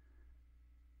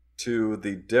 to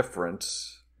the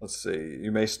difference. Let's see.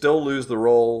 You may still lose the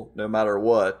roll no matter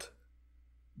what,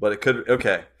 but it could...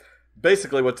 Okay.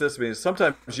 Basically, what this means,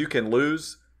 sometimes you can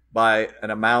lose by an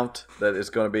amount that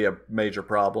is going to be a major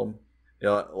problem. You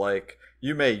know, like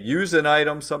you may use an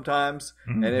item sometimes,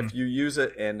 and if you use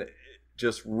it and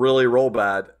just really roll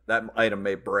bad, that item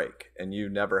may break, and you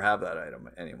never have that item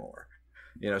anymore.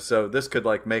 You know, so this could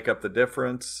like make up the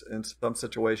difference in some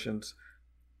situations.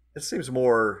 It seems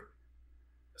more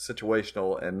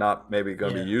situational and not maybe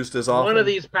going to be used as often. One of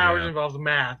these powers involves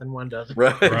math and one doesn't.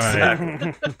 Right.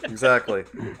 Exactly.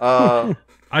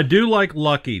 I do like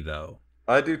lucky though.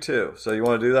 I do too. So you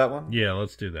want to do that one? Yeah,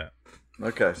 let's do that.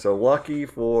 Okay, so lucky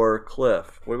for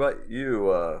Cliff. What about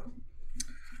you,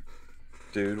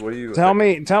 dude? What do you tell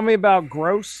me about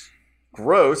gross?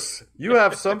 Gross? You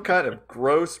have some kind of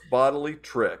gross bodily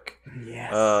trick.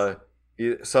 Yes.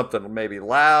 Something maybe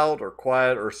loud or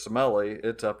quiet or smelly.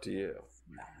 It's up to you.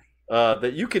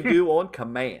 That you can do on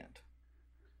command.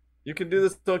 You can do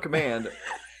this on command.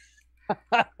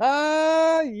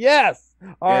 Yes.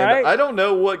 All right. I don't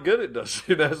know what good it does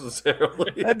you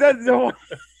necessarily. It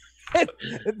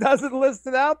doesn't list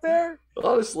it out there?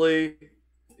 Honestly,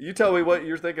 you tell me what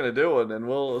you're thinking of doing, and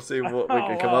we'll see what we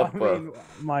can come up with.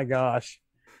 My gosh.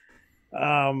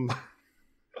 I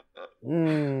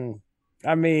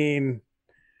mean,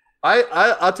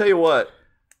 I'll tell you what.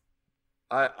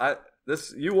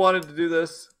 This you wanted to do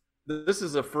this. This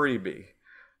is a freebie.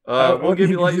 We'll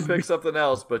let you pick something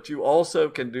else, but you also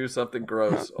can do something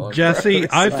gross. On Jesse,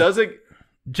 gross.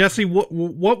 Jesse,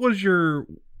 what was your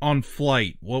on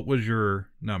flight? What was your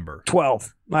number?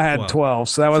 12. I had 12.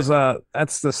 So that was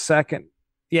that's the second.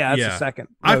 Yeah, that's the second.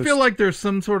 Most. I feel like there's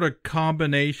some sort of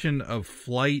combination of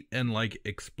flight and like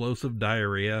explosive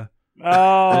diarrhea.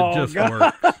 Oh, it just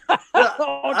works.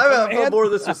 I feel more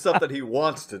this is something he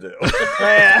wants to do.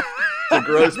 To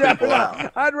gross people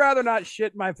out. I'd rather not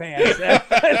shit my pants.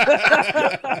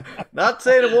 Not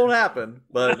saying it won't happen,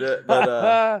 but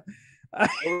what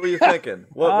were you thinking?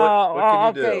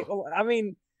 What can you do? Well, I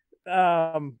mean,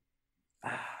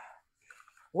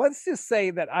 let's just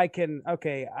say that I can.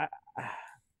 Okay,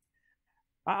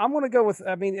 I'm going to go with.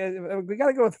 I mean, we got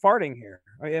to go with farting here.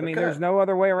 I mean, there's no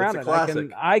other way around it.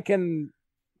 Classic. I can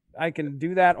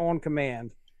do that on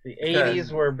command. The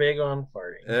 80s were big on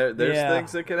farting. There's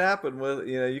things that can happen with,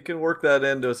 you can work that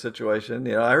into a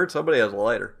situation. I heard somebody has a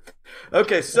lighter.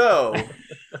 Okay, so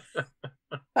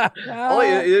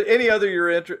any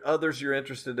others you're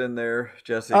interested in there,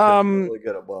 Jesse? Really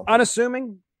good at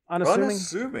unassuming.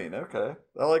 Okay,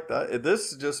 I like that.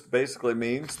 This just basically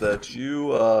means that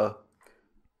you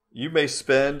may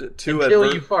spend 2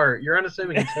 until you fart. You're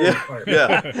unassuming until you fart.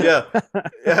 Yeah.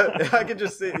 I can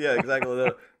just see. Yeah, exactly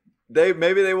that.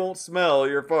 Maybe they won't smell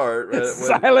your fart. It's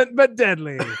silent but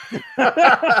deadly.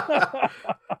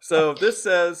 So this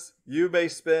says you may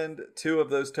spend 2 of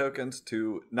those tokens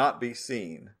to not be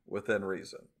seen within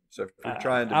reason. So if you're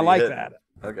trying to, be hidden, that.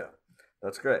 Okay,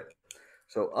 that's great.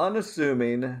 So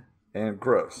unassuming and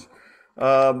gross.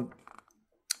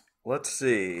 Let's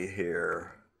see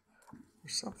here.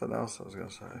 There's something else I was going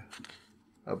to say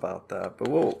about that, but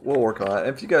we'll work on it.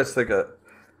 If you guys think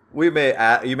you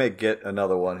may get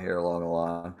another one here along the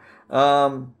line.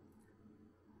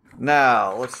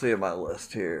 Now, let's see my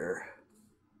list here.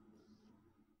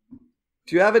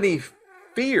 Do you have any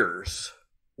fears?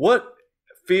 What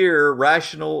fear,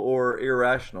 rational or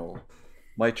irrational,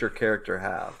 might your character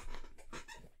have?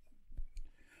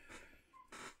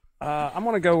 I'm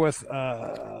going to go with...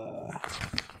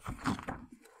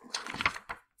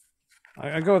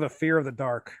 I go with a fear of the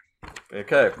dark.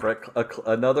 Okay,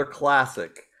 another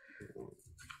classic.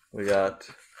 We got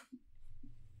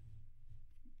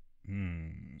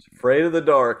Afraid of the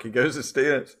dark. He goes to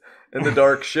stand in the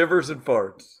dark, shivers and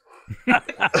farts.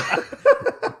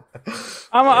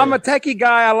 I'm a techie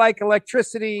guy. I like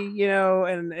electricity,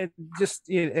 and it just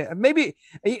maybe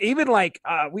even like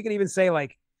we can even say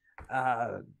like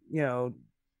a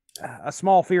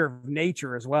small fear of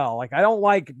nature as well. Like I don't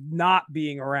like not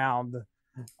being around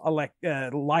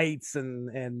lights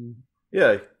and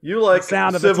yeah, you like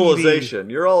sound of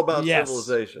civilization. You're all about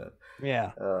civilization.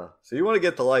 Yeah. So you want to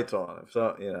get the lights on.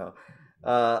 So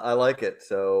I like it.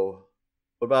 So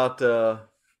what about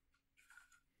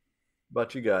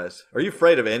you guys? Are you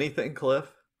afraid of anything, Cliff?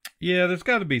 Yeah, there's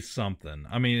got to be something.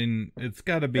 I mean, it's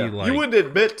got to be like you wouldn't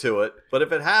admit to it, but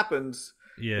if it happens,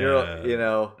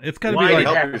 it's got to Why be like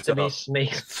does it have to be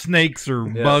snakes or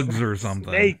bugs or something.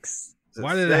 Snakes.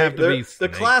 Why did it have to be snakes? The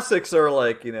classics are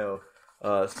like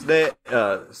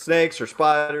snakes or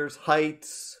spiders,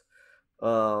 heights.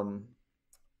 I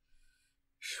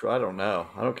don't know.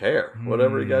 I don't care.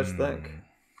 Whatever you guys think.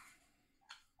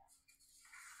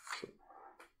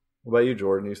 What about you,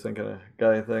 Jordan? You thinking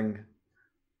got anything?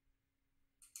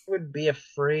 I would be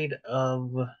afraid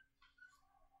of.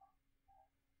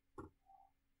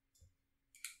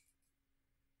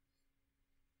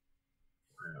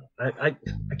 I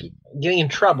keep getting in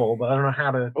trouble, but I don't know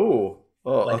how to.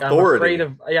 Authority.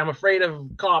 I'm afraid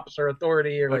of cops or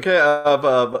authority or like. Okay,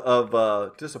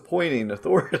 of disappointing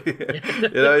authority.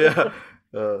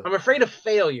 I'm afraid of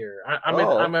failure.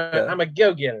 I'm a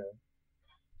go-getter.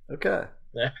 Okay.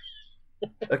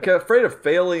 Okay, afraid of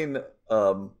failing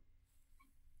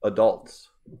adults.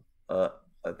 I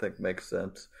think makes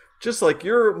sense. Just like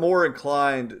you're more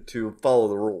inclined to follow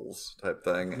the rules type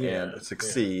thing and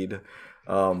succeed.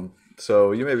 Yeah.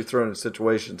 So you may be thrown in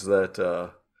situations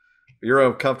that you're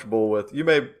uncomfortable with. You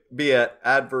may be at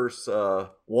adverse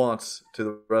wants to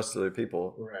the rest of the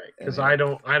people. Right. Because I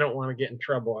don't want to get in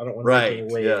trouble. I don't want to make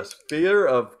any waves. Yes. Fear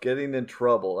of getting in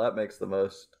trouble. That makes the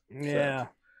most sense.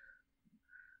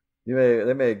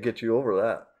 They may get you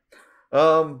over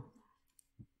that.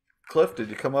 Cliff, did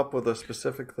you come up with a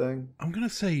specific thing? I'm gonna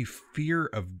say fear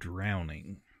of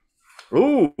drowning.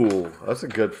 Ooh, that's a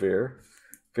good fear.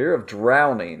 Fear of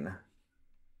drowning.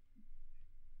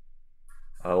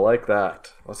 I like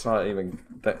that. Let's not even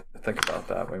think about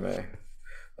that. We may.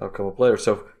 That'll come up later.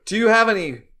 So, do you have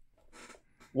any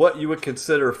what you would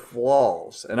consider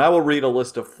flaws? And I will read a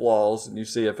list of flaws, and you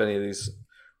see if any of these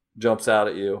jumps out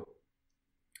at you.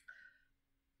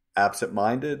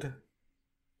 Absent-minded,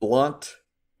 blunt,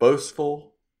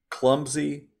 boastful,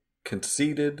 clumsy,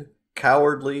 conceited,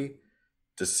 cowardly,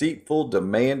 deceitful,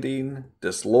 demanding,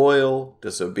 disloyal,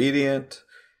 disobedient,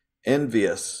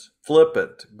 envious,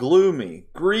 flippant, gloomy,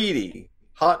 greedy,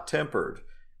 hot-tempered,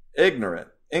 ignorant,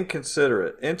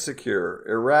 inconsiderate, insecure,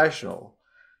 irrational,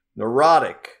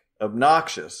 neurotic,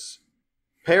 obnoxious,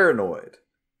 paranoid,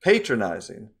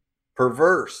 patronizing,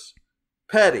 perverse,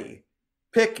 petty,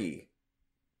 picky.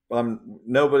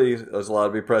 Nobody is allowed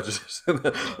to be prejudiced.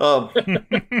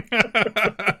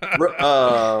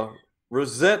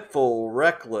 Resentful,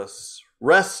 reckless,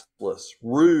 restless,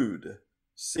 rude,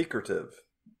 secretive,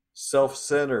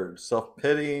 self-centered,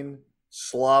 self-pitying,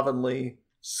 slovenly,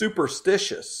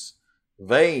 superstitious,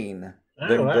 vain. Oh,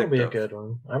 that would be a good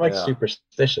one. I like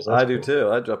superstitious. I do too.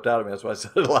 That jumped out at me. That's why I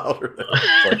said it louder.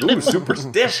 Like, ooh,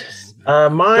 superstitious.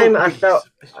 Mine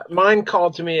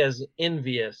called to me as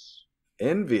envious.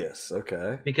 Envious,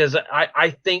 okay. Because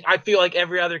I feel like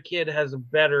every other kid has a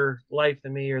better life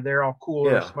than me, or they're all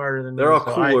cooler or smarter than me. They're all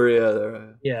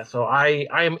cooler, Yeah, so I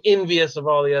am envious of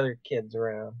all the other kids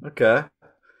around. Okay.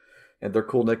 And they're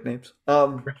cool nicknames.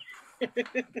 What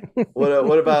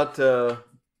about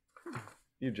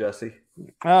you, Jesse?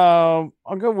 I'll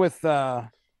go with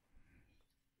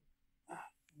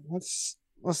let's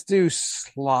do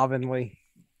slovenly.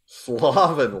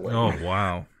 Slovenly. Oh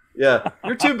wow. Yeah,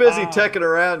 you're too busy teching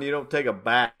around. You don't take a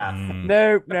bath.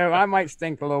 No, I might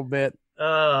stink a little bit.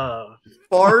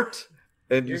 Fart,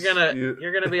 and you're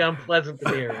gonna be unpleasant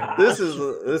to be around. This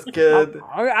kid.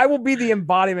 I will be the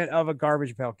embodiment of a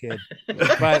garbage pail kid.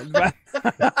 but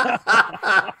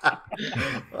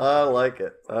I like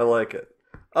it.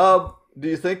 Do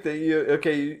you think that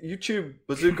you chew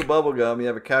bazooka bubble gum? You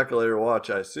have a calculator watch.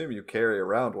 I assume you carry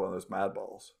around one of those mad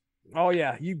balls. Oh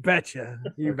yeah, you betcha.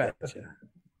 You betcha.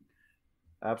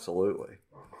 Absolutely.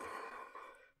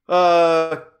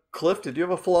 Cliff, did you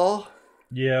have a flaw?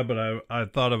 Yeah, but I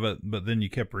thought of it, but then you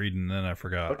kept reading, and then I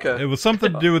forgot. Okay. It was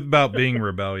something to do with about being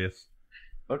rebellious.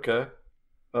 Okay.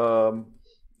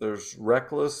 There's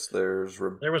reckless. There was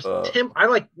I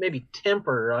like maybe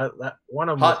temper. That one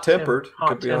of them. Hot-tempered.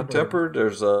 Could be hot-tempered.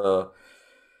 There's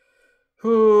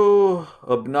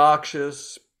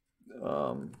obnoxious,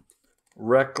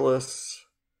 reckless.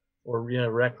 Or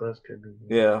reckless could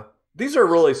be. Yeah. These are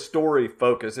really story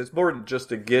focused. It's more just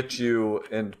to get you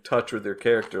in touch with your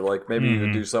character. Like maybe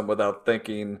even do something without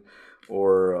thinking,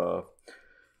 or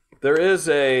there is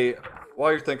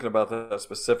while you're thinking about that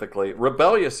specifically,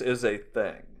 rebellious is a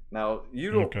thing. Now,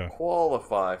 you don't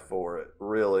qualify for it,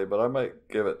 really, but I might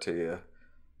give it to you.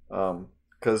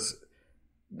 Because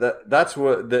that's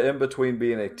what the in-between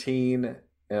being a teen,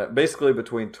 basically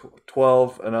between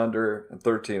 12 and under and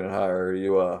 13 and higher,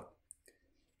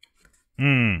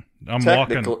 I'm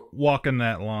walking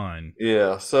that line.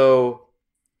 Yeah, so,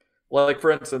 like,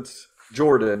 for instance,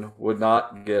 Jordan would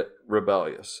not get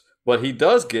rebellious, but he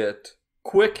does get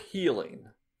quick healing.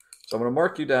 So I'm going to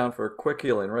mark you down for quick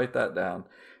healing. Write that down.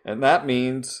 And that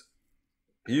means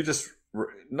you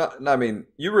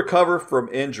you recover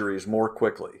from injuries more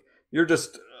quickly. You're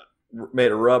just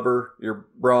made of rubber. You're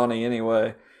brawny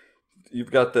anyway.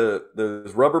 You've got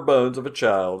those rubber bones of a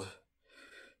child.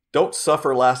 Don't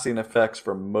suffer lasting effects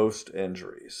from most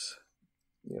injuries.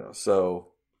 So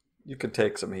you can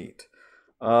take some heat.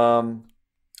 I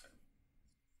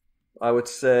would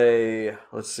say,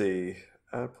 let's see,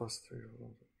 add +3.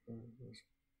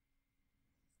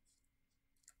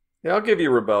 Yeah, I'll give you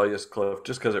rebellious, Cliff,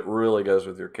 just because it really goes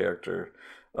with your character.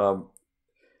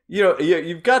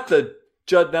 You've got the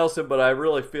Judd Nelson, but I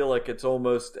really feel like it's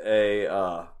almost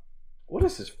a what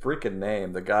is his freaking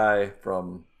name? The guy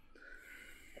from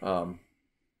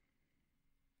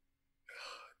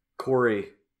Corey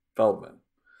Feldman.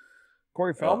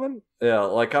 Corey Feldman? Yeah,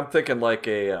 like I'm thinking like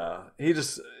he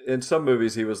just in some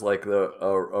movies he was like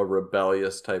a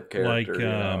rebellious type character.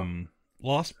 Like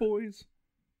Lost Boys?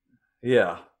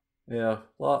 Yeah. Yeah.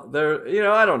 Well,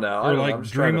 I don't know. Or like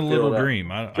Dream a Little Dream.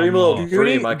 Dream a Little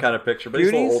Dream, I kind of picture, but he's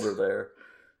a little older there.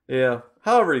 Yeah.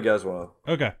 However you guys want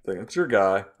to think. It's your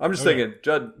guy. I'm just thinking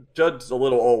Judd's a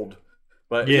little old.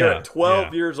 But you're at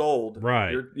 12 years old.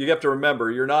 Right. You have to remember,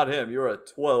 you're not him. You're a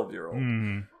 12-year-old.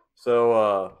 Mm.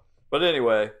 So, but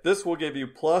anyway, this will give you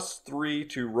 +3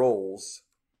 to rolls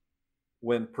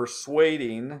when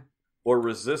persuading or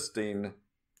resisting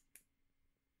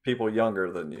people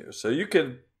younger than you. So you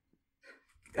could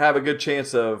have a good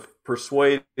chance of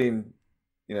persuading,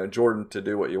 Jordan to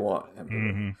do what you want him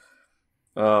to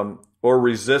do. Or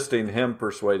resisting him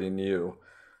persuading you.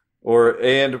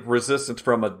 And resistance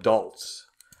from adults.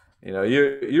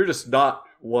 You're just not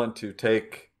one to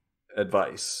take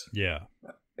advice. Yeah.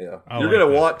 Yeah. You're going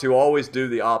to want to always do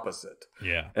the opposite.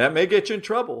 Yeah. And that may get you in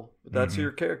trouble, but that's who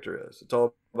your character is. It's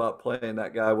all about playing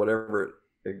that guy, whatever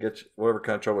kind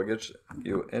of trouble it gets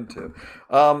you into.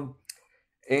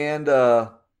 And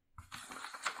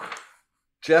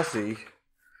Jesse,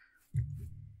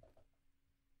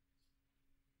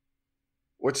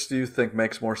 which do you think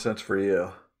makes more sense for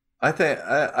you? I think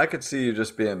I could see you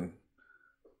just being.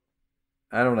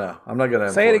 I don't know. I'm not going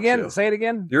to say it again. Say it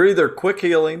again. You're either quick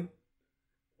healing,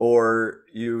 or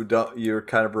you're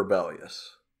kind of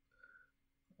rebellious.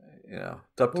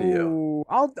 It's up to you.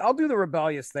 I'll do the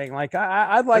rebellious thing. Like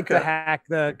I'd like to hack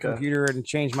the computer and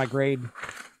change my grade.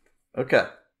 Okay,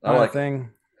 I like thing.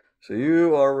 So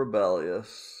you are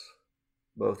rebellious,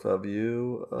 both of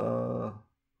you.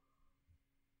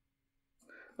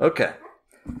 Okay.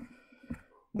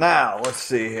 Now, let's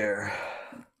see here.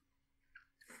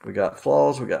 We got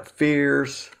flaws, we got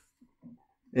fears.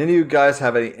 Any of you guys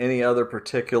have any other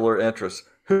particular interests?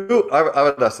 I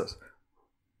would ask this.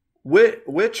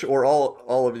 Which or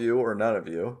all of you or none of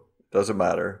you, doesn't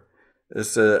matter.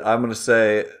 I'm going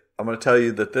to tell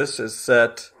you that this is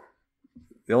set,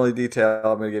 the only detail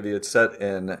I'm going to give you, it's set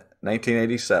in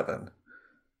 1987.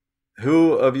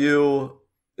 Who of you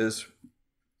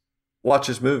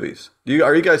watches movies?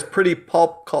 Are you guys pretty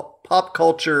pop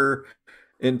culture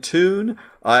in tune?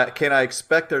 Can I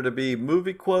expect there to be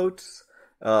movie quotes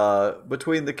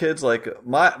between the kids? Like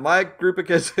my group of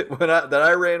kids that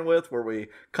I ran with, were we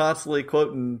constantly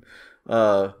quoting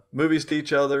movies to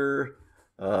each other,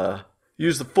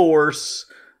 use the force,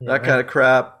 that kind of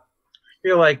crap. I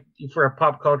feel like for a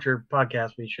pop culture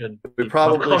podcast, we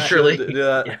probably should do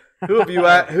that. Yeah.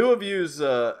 Who of you's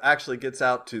actually gets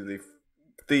out to the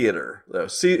theater though?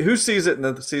 Who sees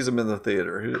it sees them in the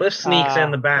theater? Cliff sneaks in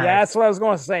the back. Yeah, that's what I was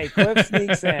going to say. Cliff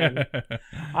sneaks in.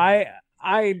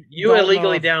 You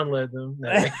illegally download them.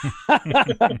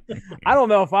 I don't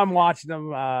know if I'm watching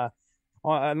them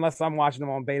unless I'm watching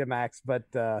them on Betamax, but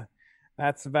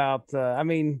that's about.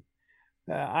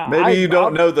 Maybe you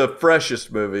don't know the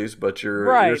freshest movies, but you're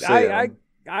right. You're seeing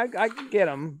I can get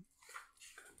them.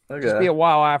 Okay. Just be a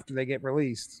while after they get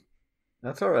released.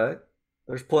 That's all right.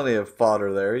 There's plenty of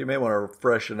fodder there. You may want to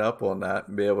freshen up on that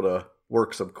and be able to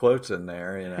work some quotes in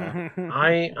there, you know.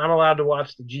 I'm allowed to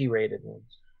watch the G-rated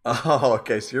ones. Oh,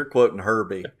 okay. So you're quoting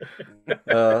Herbie.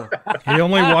 He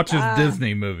only watches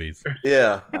Disney movies.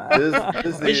 Yeah.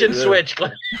 Disney, We should switch.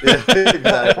 Yeah,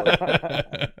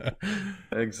 exactly.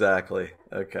 Exactly.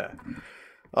 Okay.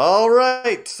 All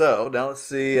right. So now let's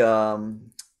see.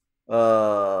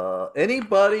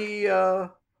 Anybody?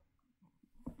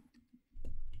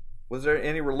 Was there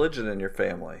any religion in your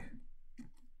family?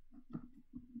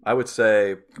 I would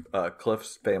say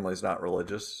Cliff's family's not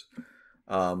religious.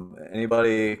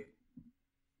 Anybody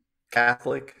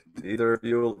Catholic? Do either of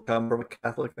you come from a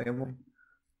Catholic family?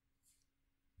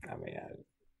 I mean,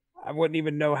 I wouldn't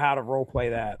even know how to role play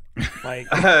that. Like,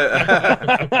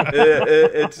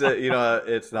 it's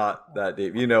it's not that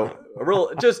deep. You know,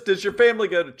 just does your family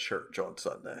go to church on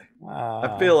Sunday?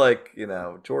 I feel like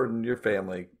Jordan, your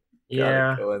family.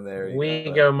 Yeah, go in there.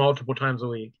 We go multiple times a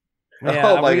week.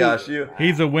 Yeah, oh my gosh,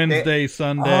 he's a Wednesday,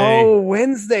 Sunday. Oh,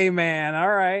 Wednesday, man. All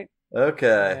right.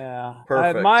 Okay. Yeah.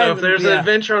 Perfect. So if there's an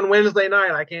adventure on Wednesday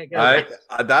night, I can't go.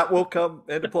 That will come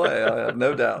into play. I have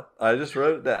no doubt. I just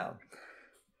wrote it down.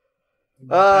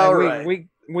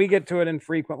 We get to it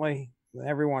infrequently,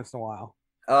 every once in a while.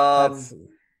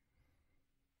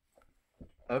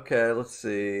 Okay, let's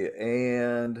see.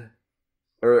 And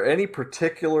are any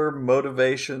particular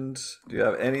motivations? Do you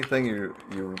have anything you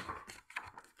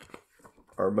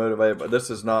are motivated by? This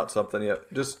is not something yet.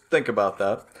 Just think about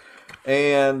that.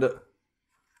 And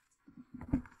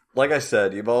like I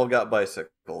said, you've all got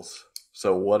bicycles.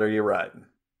 So what are you riding?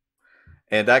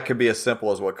 And that could be as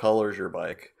simple as what color is your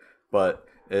bike. But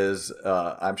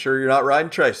I'm sure you're not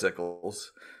riding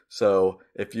tricycles. So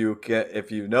if you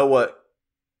know what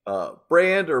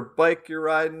brand or bike you're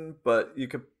riding, but you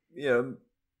could, the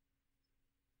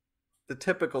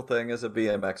typical thing is a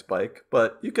BMX bike,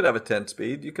 but you could have a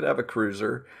 10-speed, you could have a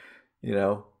cruiser,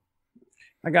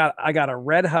 I got a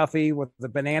red Huffy with the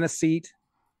banana seat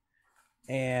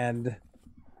and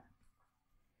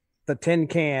the tin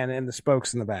can and the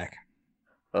spokes in the back.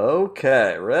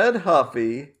 Okay, red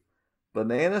Huffy,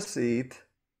 banana seat.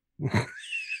 I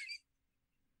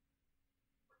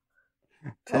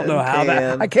don't know how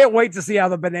that. I can't wait to see how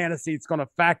the banana seat's going to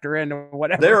factor into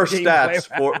whatever. There are stats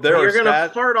for. You're going to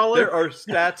fart all over. There are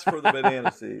stats for the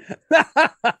banana seat.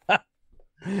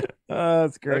 Oh,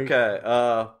 that's great. Okay.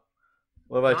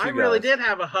 What about you guys? I really did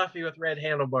have a Huffy with red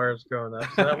handlebars growing up,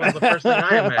 so that was the first thing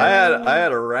I had. I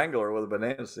had a Wrangler with a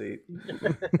banana seat.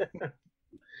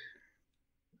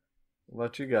 What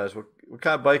about you guys? What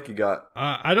kind of bike you got?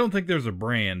 I don't think there's a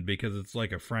brand because it's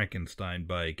like a Frankenstein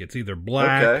bike. It's either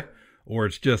black or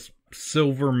it's just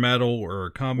silver metal or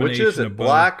a combination. Which is it, of both.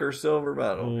 Black or silver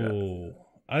metal? Oh,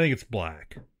 I think it's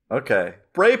black. Okay.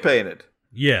 Spray painted.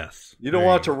 Yes. You don't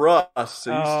want it to rust,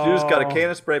 so you just got a can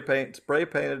of spray paint, spray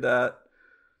painted that.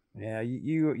 Yeah,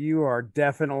 you are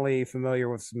definitely familiar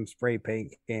with some spray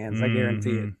paint cans. I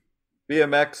guarantee it.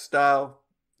 BMX style.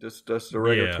 Just a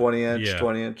regular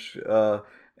 20-inch.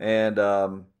 And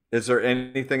is there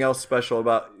anything else special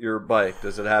about your bike?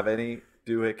 Does it have any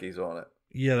doohickeys on it?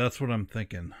 Yeah, that's what I'm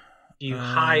thinking. Do you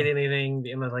hide anything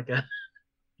in like a...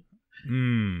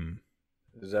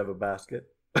 Does it have a basket?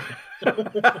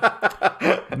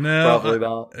 No, probably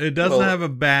not. It doesn't have a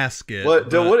basket. What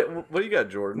do you got,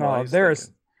 Jordan? No,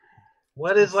 there's...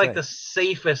 What is like the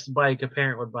safest bike a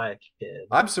parent would buy a kid?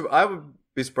 I would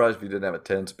be surprised if you didn't have a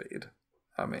 10-speed.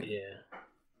 I mean,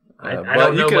 I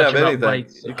don't know much about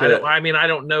bikes. I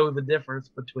don't know the difference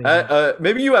between.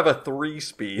 Maybe you have a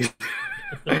 3-speed.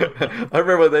 I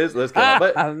remember those came out.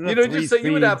 But just say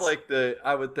you would have like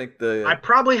I would think I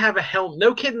probably have a helmet.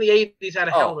 No kid in the 80s had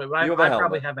a helmet, but I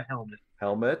probably have a helmet.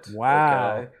 Helmet.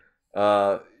 Wow.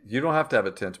 Okay. You don't have to have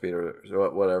a 10-speed or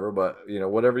whatever, but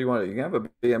whatever you want. You can have a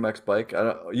BMX bike.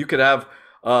 You could have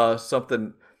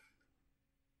something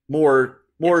more.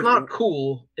 It's not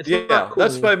cool. It's not cool.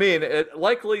 That's what I mean.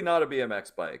 Likely not a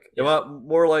BMX bike. Yeah.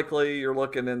 More likely, you're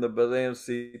looking in the banana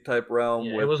seat type realm.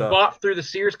 Yeah, it was bought through the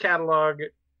Sears catalog.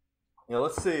 Yeah,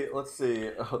 let's see.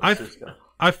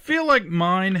 I feel like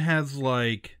mine has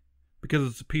because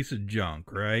it's a piece of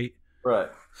junk, right? Right.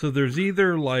 So there's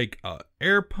either like a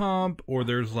air pump or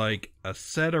there's like a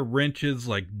set of wrenches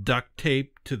duct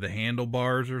tape to the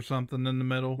handlebars or something in the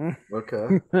middle. Okay.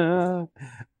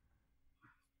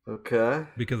 Okay.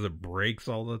 Because it breaks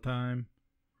all the time.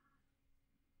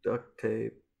 Duct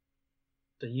tape.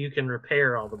 So you can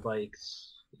repair all the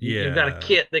bikes. Yeah. You've got a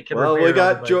kit that can repair we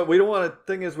got all the bikes. We don't want to.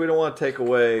 Thing is, we don't want to take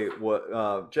away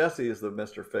what Jesse is the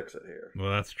Mr. Fix-It here.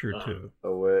 Well, that's true too.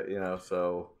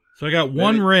 So I got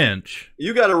one wrench.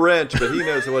 You got a wrench, but he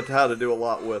knows how to do a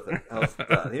lot with it. How's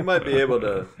that? He might be able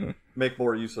to make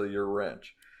more use of your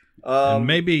wrench. And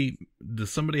maybe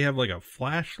does somebody have like a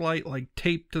flashlight like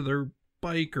taped to their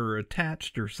bike or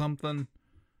attached or something?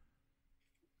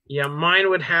 Yeah, mine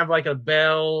would have like a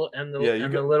bell and the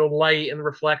little light and the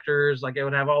reflectors. Like it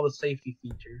would have all the safety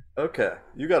features. Okay,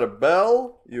 you got a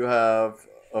bell. You have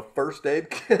a first aid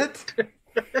kit.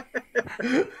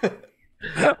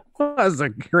 That's a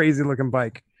crazy looking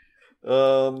bike.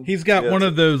 He's got one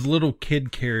of those little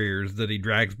kid carriers that he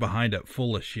drags behind it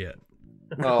full of shit.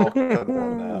 Oh, come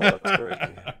on now. That's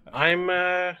crazy.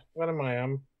 What am I?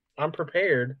 I'm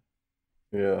prepared.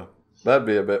 Yeah, that'd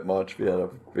be a bit much.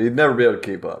 You'd never be able to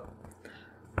keep up.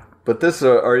 But this,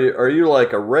 are you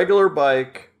like a regular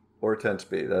bike or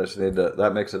 10-speed?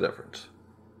 That makes a difference.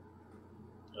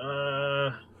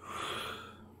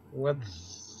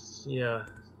 Yeah.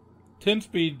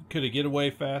 10-speed, could it get away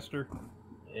faster?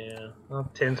 Yeah,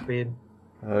 10-speed.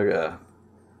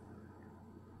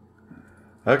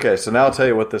 Okay, so now I'll tell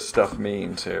you what this stuff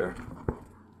means here.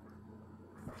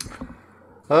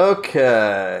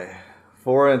 Okay.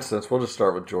 For instance, we'll just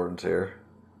start with Jordan's here.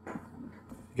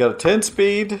 You got a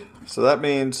 10-speed, so that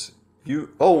means you...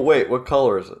 Oh, wait, what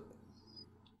color is it?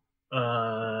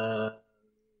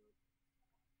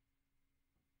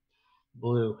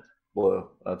 Blue. Blue.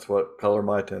 That's what color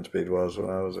my 10-speed was when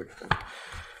I was a kid.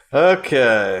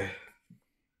 Okay.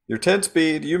 Your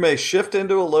 10-speed, you may shift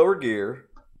into a lower gear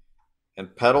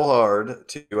and pedal hard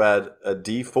to add a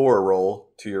D4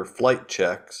 roll to your flight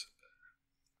checks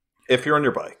if you're on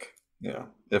your bike.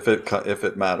 If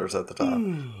it matters at the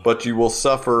time. But you will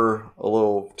suffer a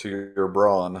little to your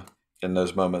brawn in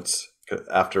those moments because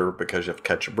you have to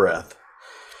catch your breath.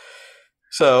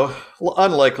 So,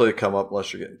 unlikely to come up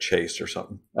unless you're getting chased or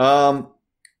something.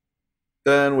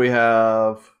 Then you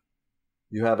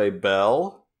have a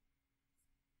bell.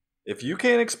 If you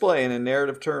can't explain in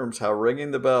narrative terms how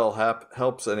ringing the bell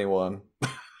helps anyone,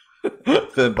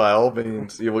 then by all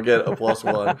means, you will get a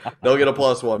 +1. They'll get a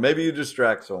 +1. Maybe you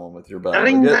distract someone with your bell.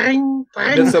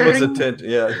 Get someone's attention.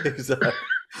 Yeah, exactly.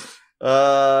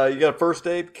 You got a first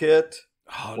aid kit.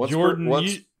 Oh,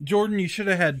 Jordan, you should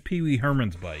have had Pee Wee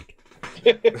Herman's bike.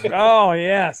 Oh,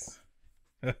 yes.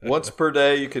 Once per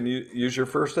day, you can use your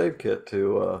first aid kit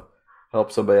to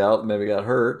help somebody out that maybe got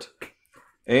hurt.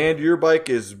 And your bike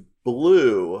is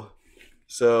blue,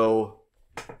 so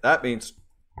that means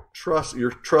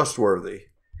you're trustworthy.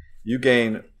 You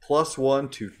gain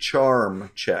 +1 to charm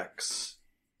checks.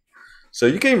 So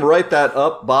you can write that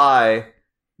up by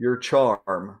your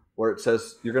charm, where it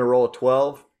says you're going to roll a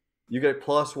 12. You get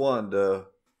 +1 to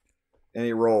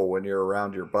any roll when you're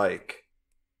around your bike.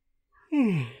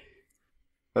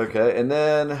 Okay, and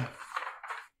then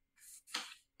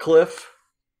Cliff,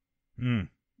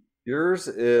 yours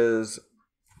is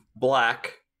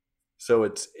black, so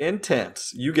it's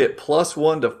intense. You get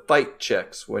 +1 to fight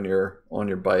checks when you're on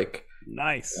your bike.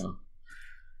 Nice.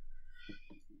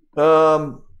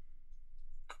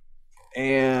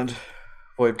 And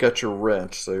you've got your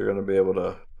wrench, so you're going to be able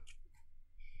to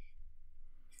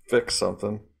fix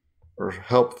something or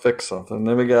help fix something.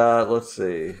 Then we got, let's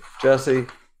see, Jesse,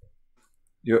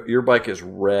 your bike is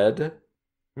red.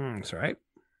 That's right.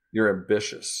 You're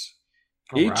ambitious.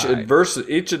 All each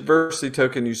adversity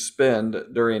token you spend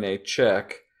during a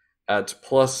check adds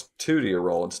 +2 to your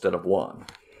roll instead of 1,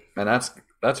 and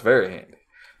that's very handy.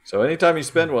 So anytime you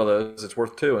spend one of those, it's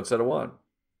worth 2 instead of 1.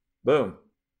 Boom.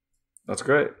 That's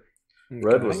great. Okay.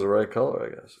 Red was the right color, I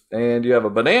guess. And you have a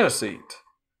banana seat.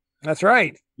 That's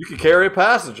right. You can carry a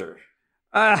passenger.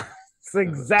 That's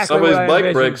exactly somebody's what I bike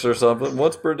envisioned. Breaks or something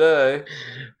once per day.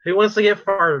 Who wants to get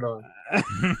farted on?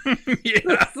 Yeah,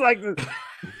 it's like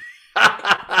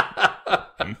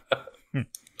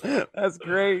that's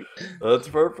great. That's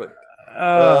perfect.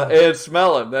 And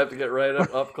smell them. They have to get right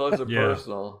up close and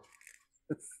personal.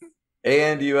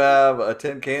 And you have a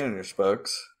tin can in your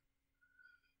spokes.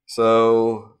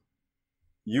 So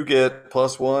you get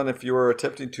 +1 if you are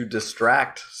attempting to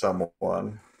distract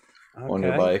someone on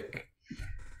your bike.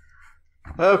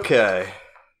 Okay.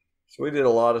 So we did a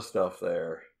lot of stuff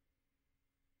there.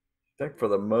 I think for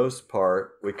the most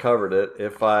part, we covered it.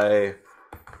 If I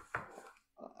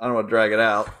don't want to drag it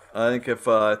out. I think if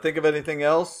I think of anything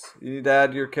else you need to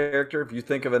add to your character, if you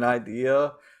think of an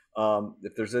idea,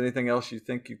 if there's anything else you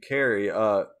think you carry,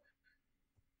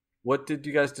 what did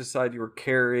you guys decide you were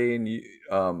carrying? You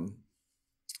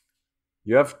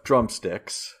have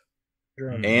drumsticks,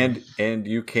 and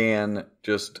you can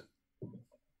just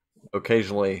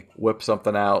occasionally whip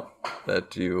something out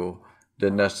that you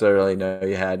didn't necessarily know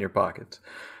you had in your pockets.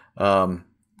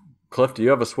 Cliff, do you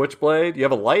have a switchblade? You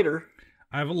have a lighter.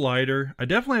 I have a lighter. I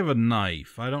definitely have a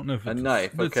knife. I don't know if it's a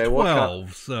knife. It's okay,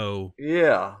 12, so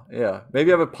yeah. Maybe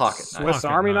you have a pocket knife. Swiss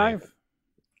Army knife.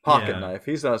 Pocket knife.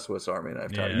 He's not a Swiss Army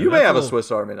knife. Yeah, you may have a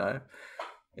Swiss Army knife.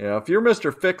 If you're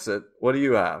Mr. Fix-It, what do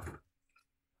you have?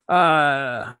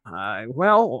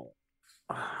 Well,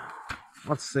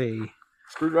 let's see.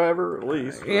 Screwdriver, at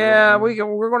least. Yeah,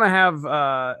 we're gonna have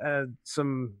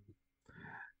some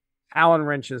Allen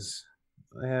wrenches.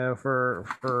 That's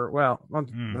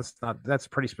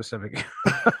pretty specific.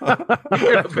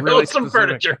 Build some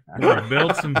furniture.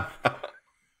 Build some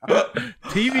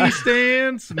TV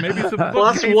stands, maybe some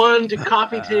 +1 to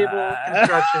coffee table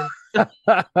construction.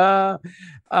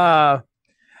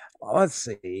 Let's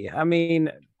see. I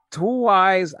mean, tool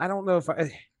wise, I don't know if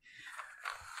I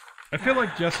feel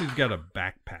like Jesse's got a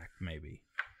backpack, maybe.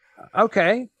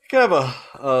 Okay. You can have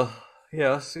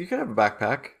so you can have a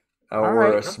backpack.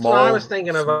 Or a small. I was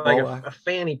thinking of like a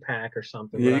fanny pack or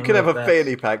something. Yeah, you could have a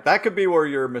fanny pack. That could be where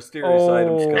your mysterious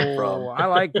items come from. I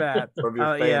like that. From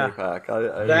your fanny pack.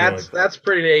 That's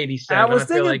pretty 87. I was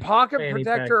thinking like pocket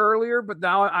protector earlier, but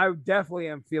now I definitely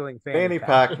am feeling fanny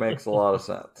pack makes a lot of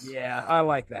sense. Yeah, I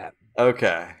like that.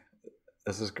 Okay,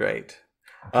 this is great.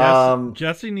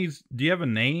 Jesse needs. Do you have a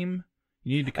name?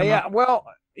 You need to come. Yeah, well,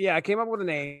 I came up with a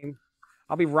name.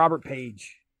 I'll be Robert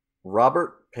Page.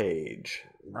 Robert Page.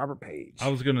 I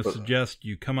was going to suggest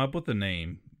you come up with a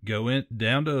name, go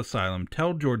down to Asylum,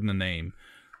 tell Jordan the name.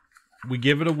 We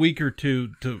give it a week or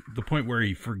two to the point where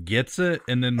he forgets it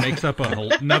and then makes up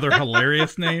another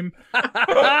hilarious name.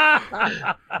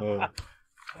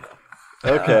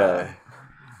 Okay.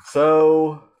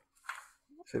 So,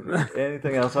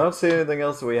 anything else? I don't see anything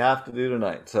else that we have to do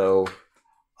tonight. So,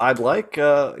 I'd like,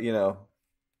 Yeah,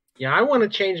 I want to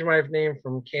change my name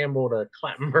from Campbell to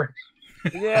Clattenburg.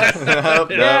 Yes.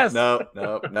 No.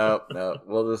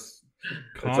 We'll just.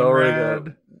 Conrad it's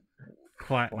already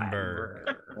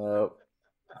Clattenburg. Nope.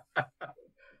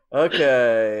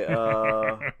 Okay.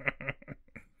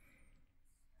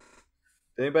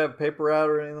 Anybody have paper out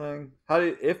or anything?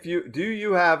 Do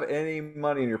you have any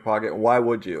money in your pocket? Why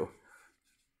would you?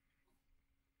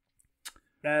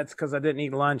 That's because I didn't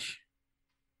eat lunch.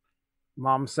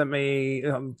 Mom sent me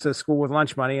to school with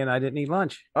lunch money, and I didn't eat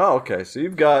lunch. Oh, okay. So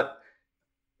you've got,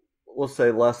 we'll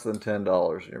say, less than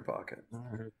 $10 in your pocket.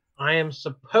 I am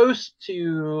supposed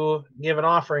to give an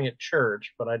offering at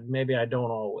church, but maybe I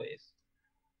don't always.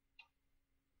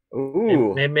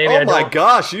 Ooh! Maybe oh my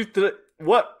gosh!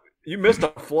 What? You missed a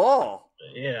flaw.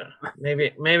 Yeah.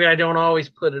 Maybe I don't always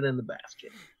put it in the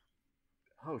basket.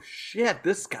 Oh shit!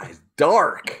 This guy's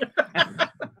dark.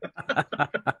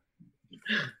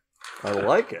 I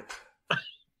like it.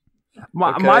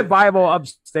 My Bible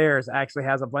upstairs actually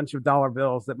has a bunch of dollar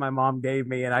bills that my mom gave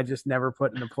me, and I just never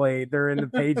put in the plate. They're in the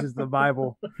pages of the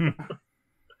Bible.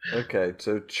 Okay,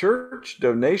 so church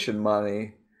donation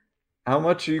money. How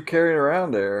much are you carrying around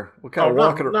there? What kind of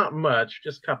walking around? Not much,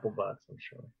 just a couple bucks, I'm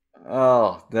sure.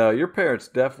 Oh no, your parents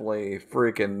definitely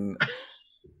freaking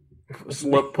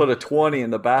put a 20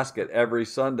 in the basket every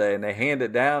Sunday, and they hand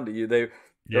it down to you. They're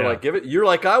like, give it. You're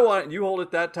like, I want it. You hold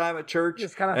it that time at church,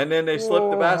 and then they slip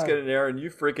the basket in there, and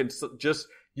you freaking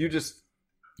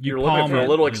you're looking for a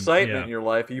little excitement in your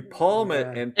life. You palm it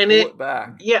and pull it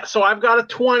back. Yeah, so I've got a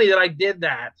 20 that I did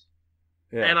that,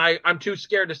 and I'm too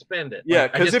scared to spend it. Yeah,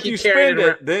 because if you spend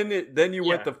it, then you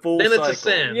went the full cycle. Then it's a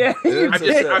sin. Yeah,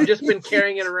 I've just been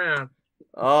carrying it around.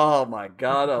 Oh my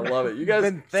God, I love it. You guys,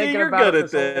 you're good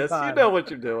at this. You know what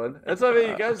you're doing. That's what I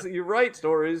mean. You guys, you write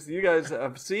stories. You guys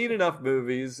have seen enough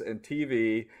movies and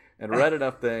TV and read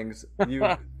enough things.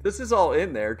 This is all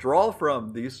in there. Draw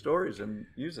from these stories and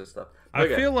use this stuff.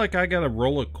 Okay. I feel like I got a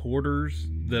roll of quarters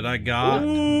that I got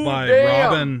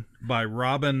by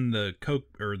robbing the Coke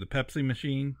or the Pepsi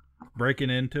machine,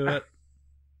 breaking into it.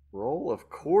 Roll of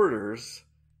quarters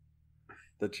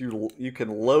that you can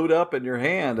load up in your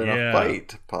hand in a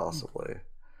fight, possibly.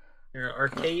 There's an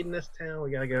arcade in this town.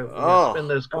 We gotta go spend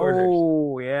those quarters.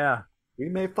 Oh yeah, we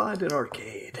may find an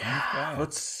arcade.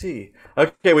 Let's see.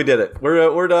 Okay, we did it.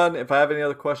 We're done. If I have any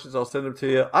other questions, I'll send them to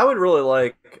you. I would really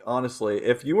like, honestly,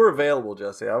 if you were available,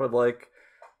 Jesse, I would like,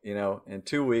 in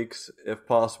 2 weeks, if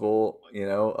possible,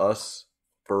 us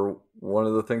for one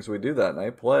of the things we do that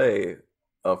night, play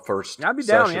a first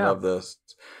session of this.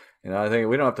 I think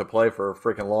we don't have to play for a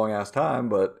freaking long ass time,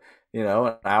 but an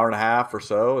hour and a half or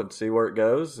so, and see where it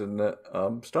goes, and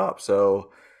stop.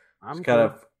 So just kind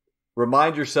of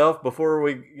remind yourself before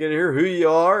we get here who you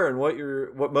are and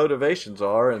what motivations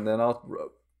are, and then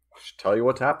I'll tell you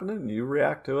what's happening, and you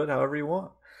react to it however you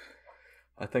want.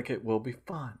 I think it will be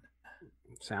fun.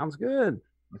 Sounds good.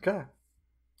 Okay.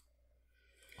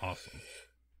 Awesome.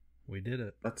 We did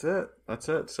it. That's it.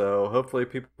 So hopefully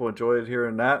people enjoyed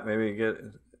hearing that. Maybe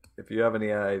if you have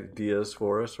any ideas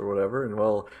for us or whatever, and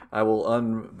I will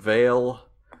unveil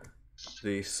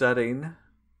the setting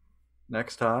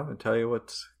next time and tell you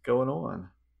what's going on.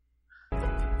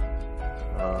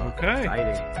 Okay.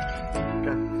 Okay.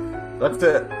 That's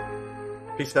it.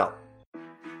 Peace out.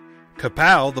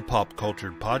 Ka-Pow, the pop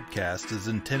culture podcast, is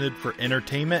intended for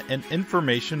entertainment and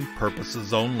information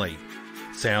purposes only.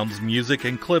 Sounds, music,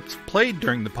 and clips played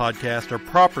during the podcast are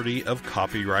property of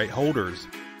copyright holders.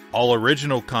 All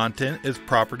original content is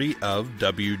property of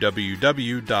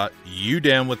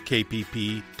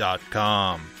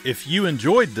www.udownwithkpp.com. If you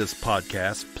enjoyed this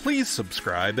podcast, please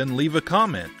subscribe and leave a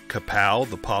comment. Ka-Pow,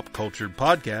 the pop culture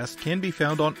podcast, can be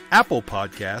found on Apple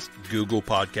Podcasts, Google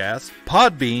Podcasts,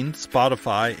 Podbean,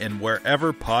 Spotify, and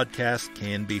wherever podcasts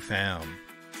can be found.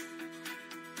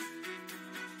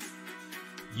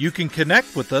 You can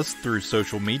connect with us through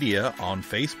social media on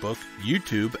Facebook,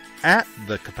 YouTube, at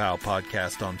the Ka-Pow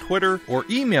Podcast on Twitter, or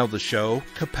email the show,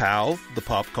 Ka-Pow, the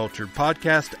pop culture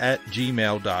podcast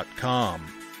 @gmail.com.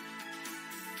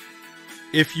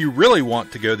 If you really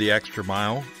want to go the extra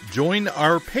mile, join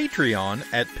our Patreon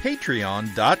at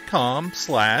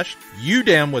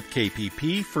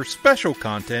patreon.com/udownwithkpp for special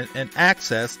content and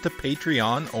access to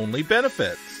Patreon-only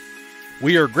benefits.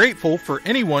 We are grateful for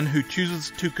anyone who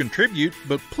chooses to contribute,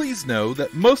 but please know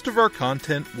that most of our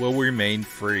content will remain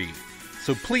free.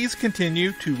 So please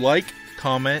continue to like,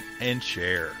 comment, and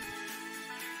share.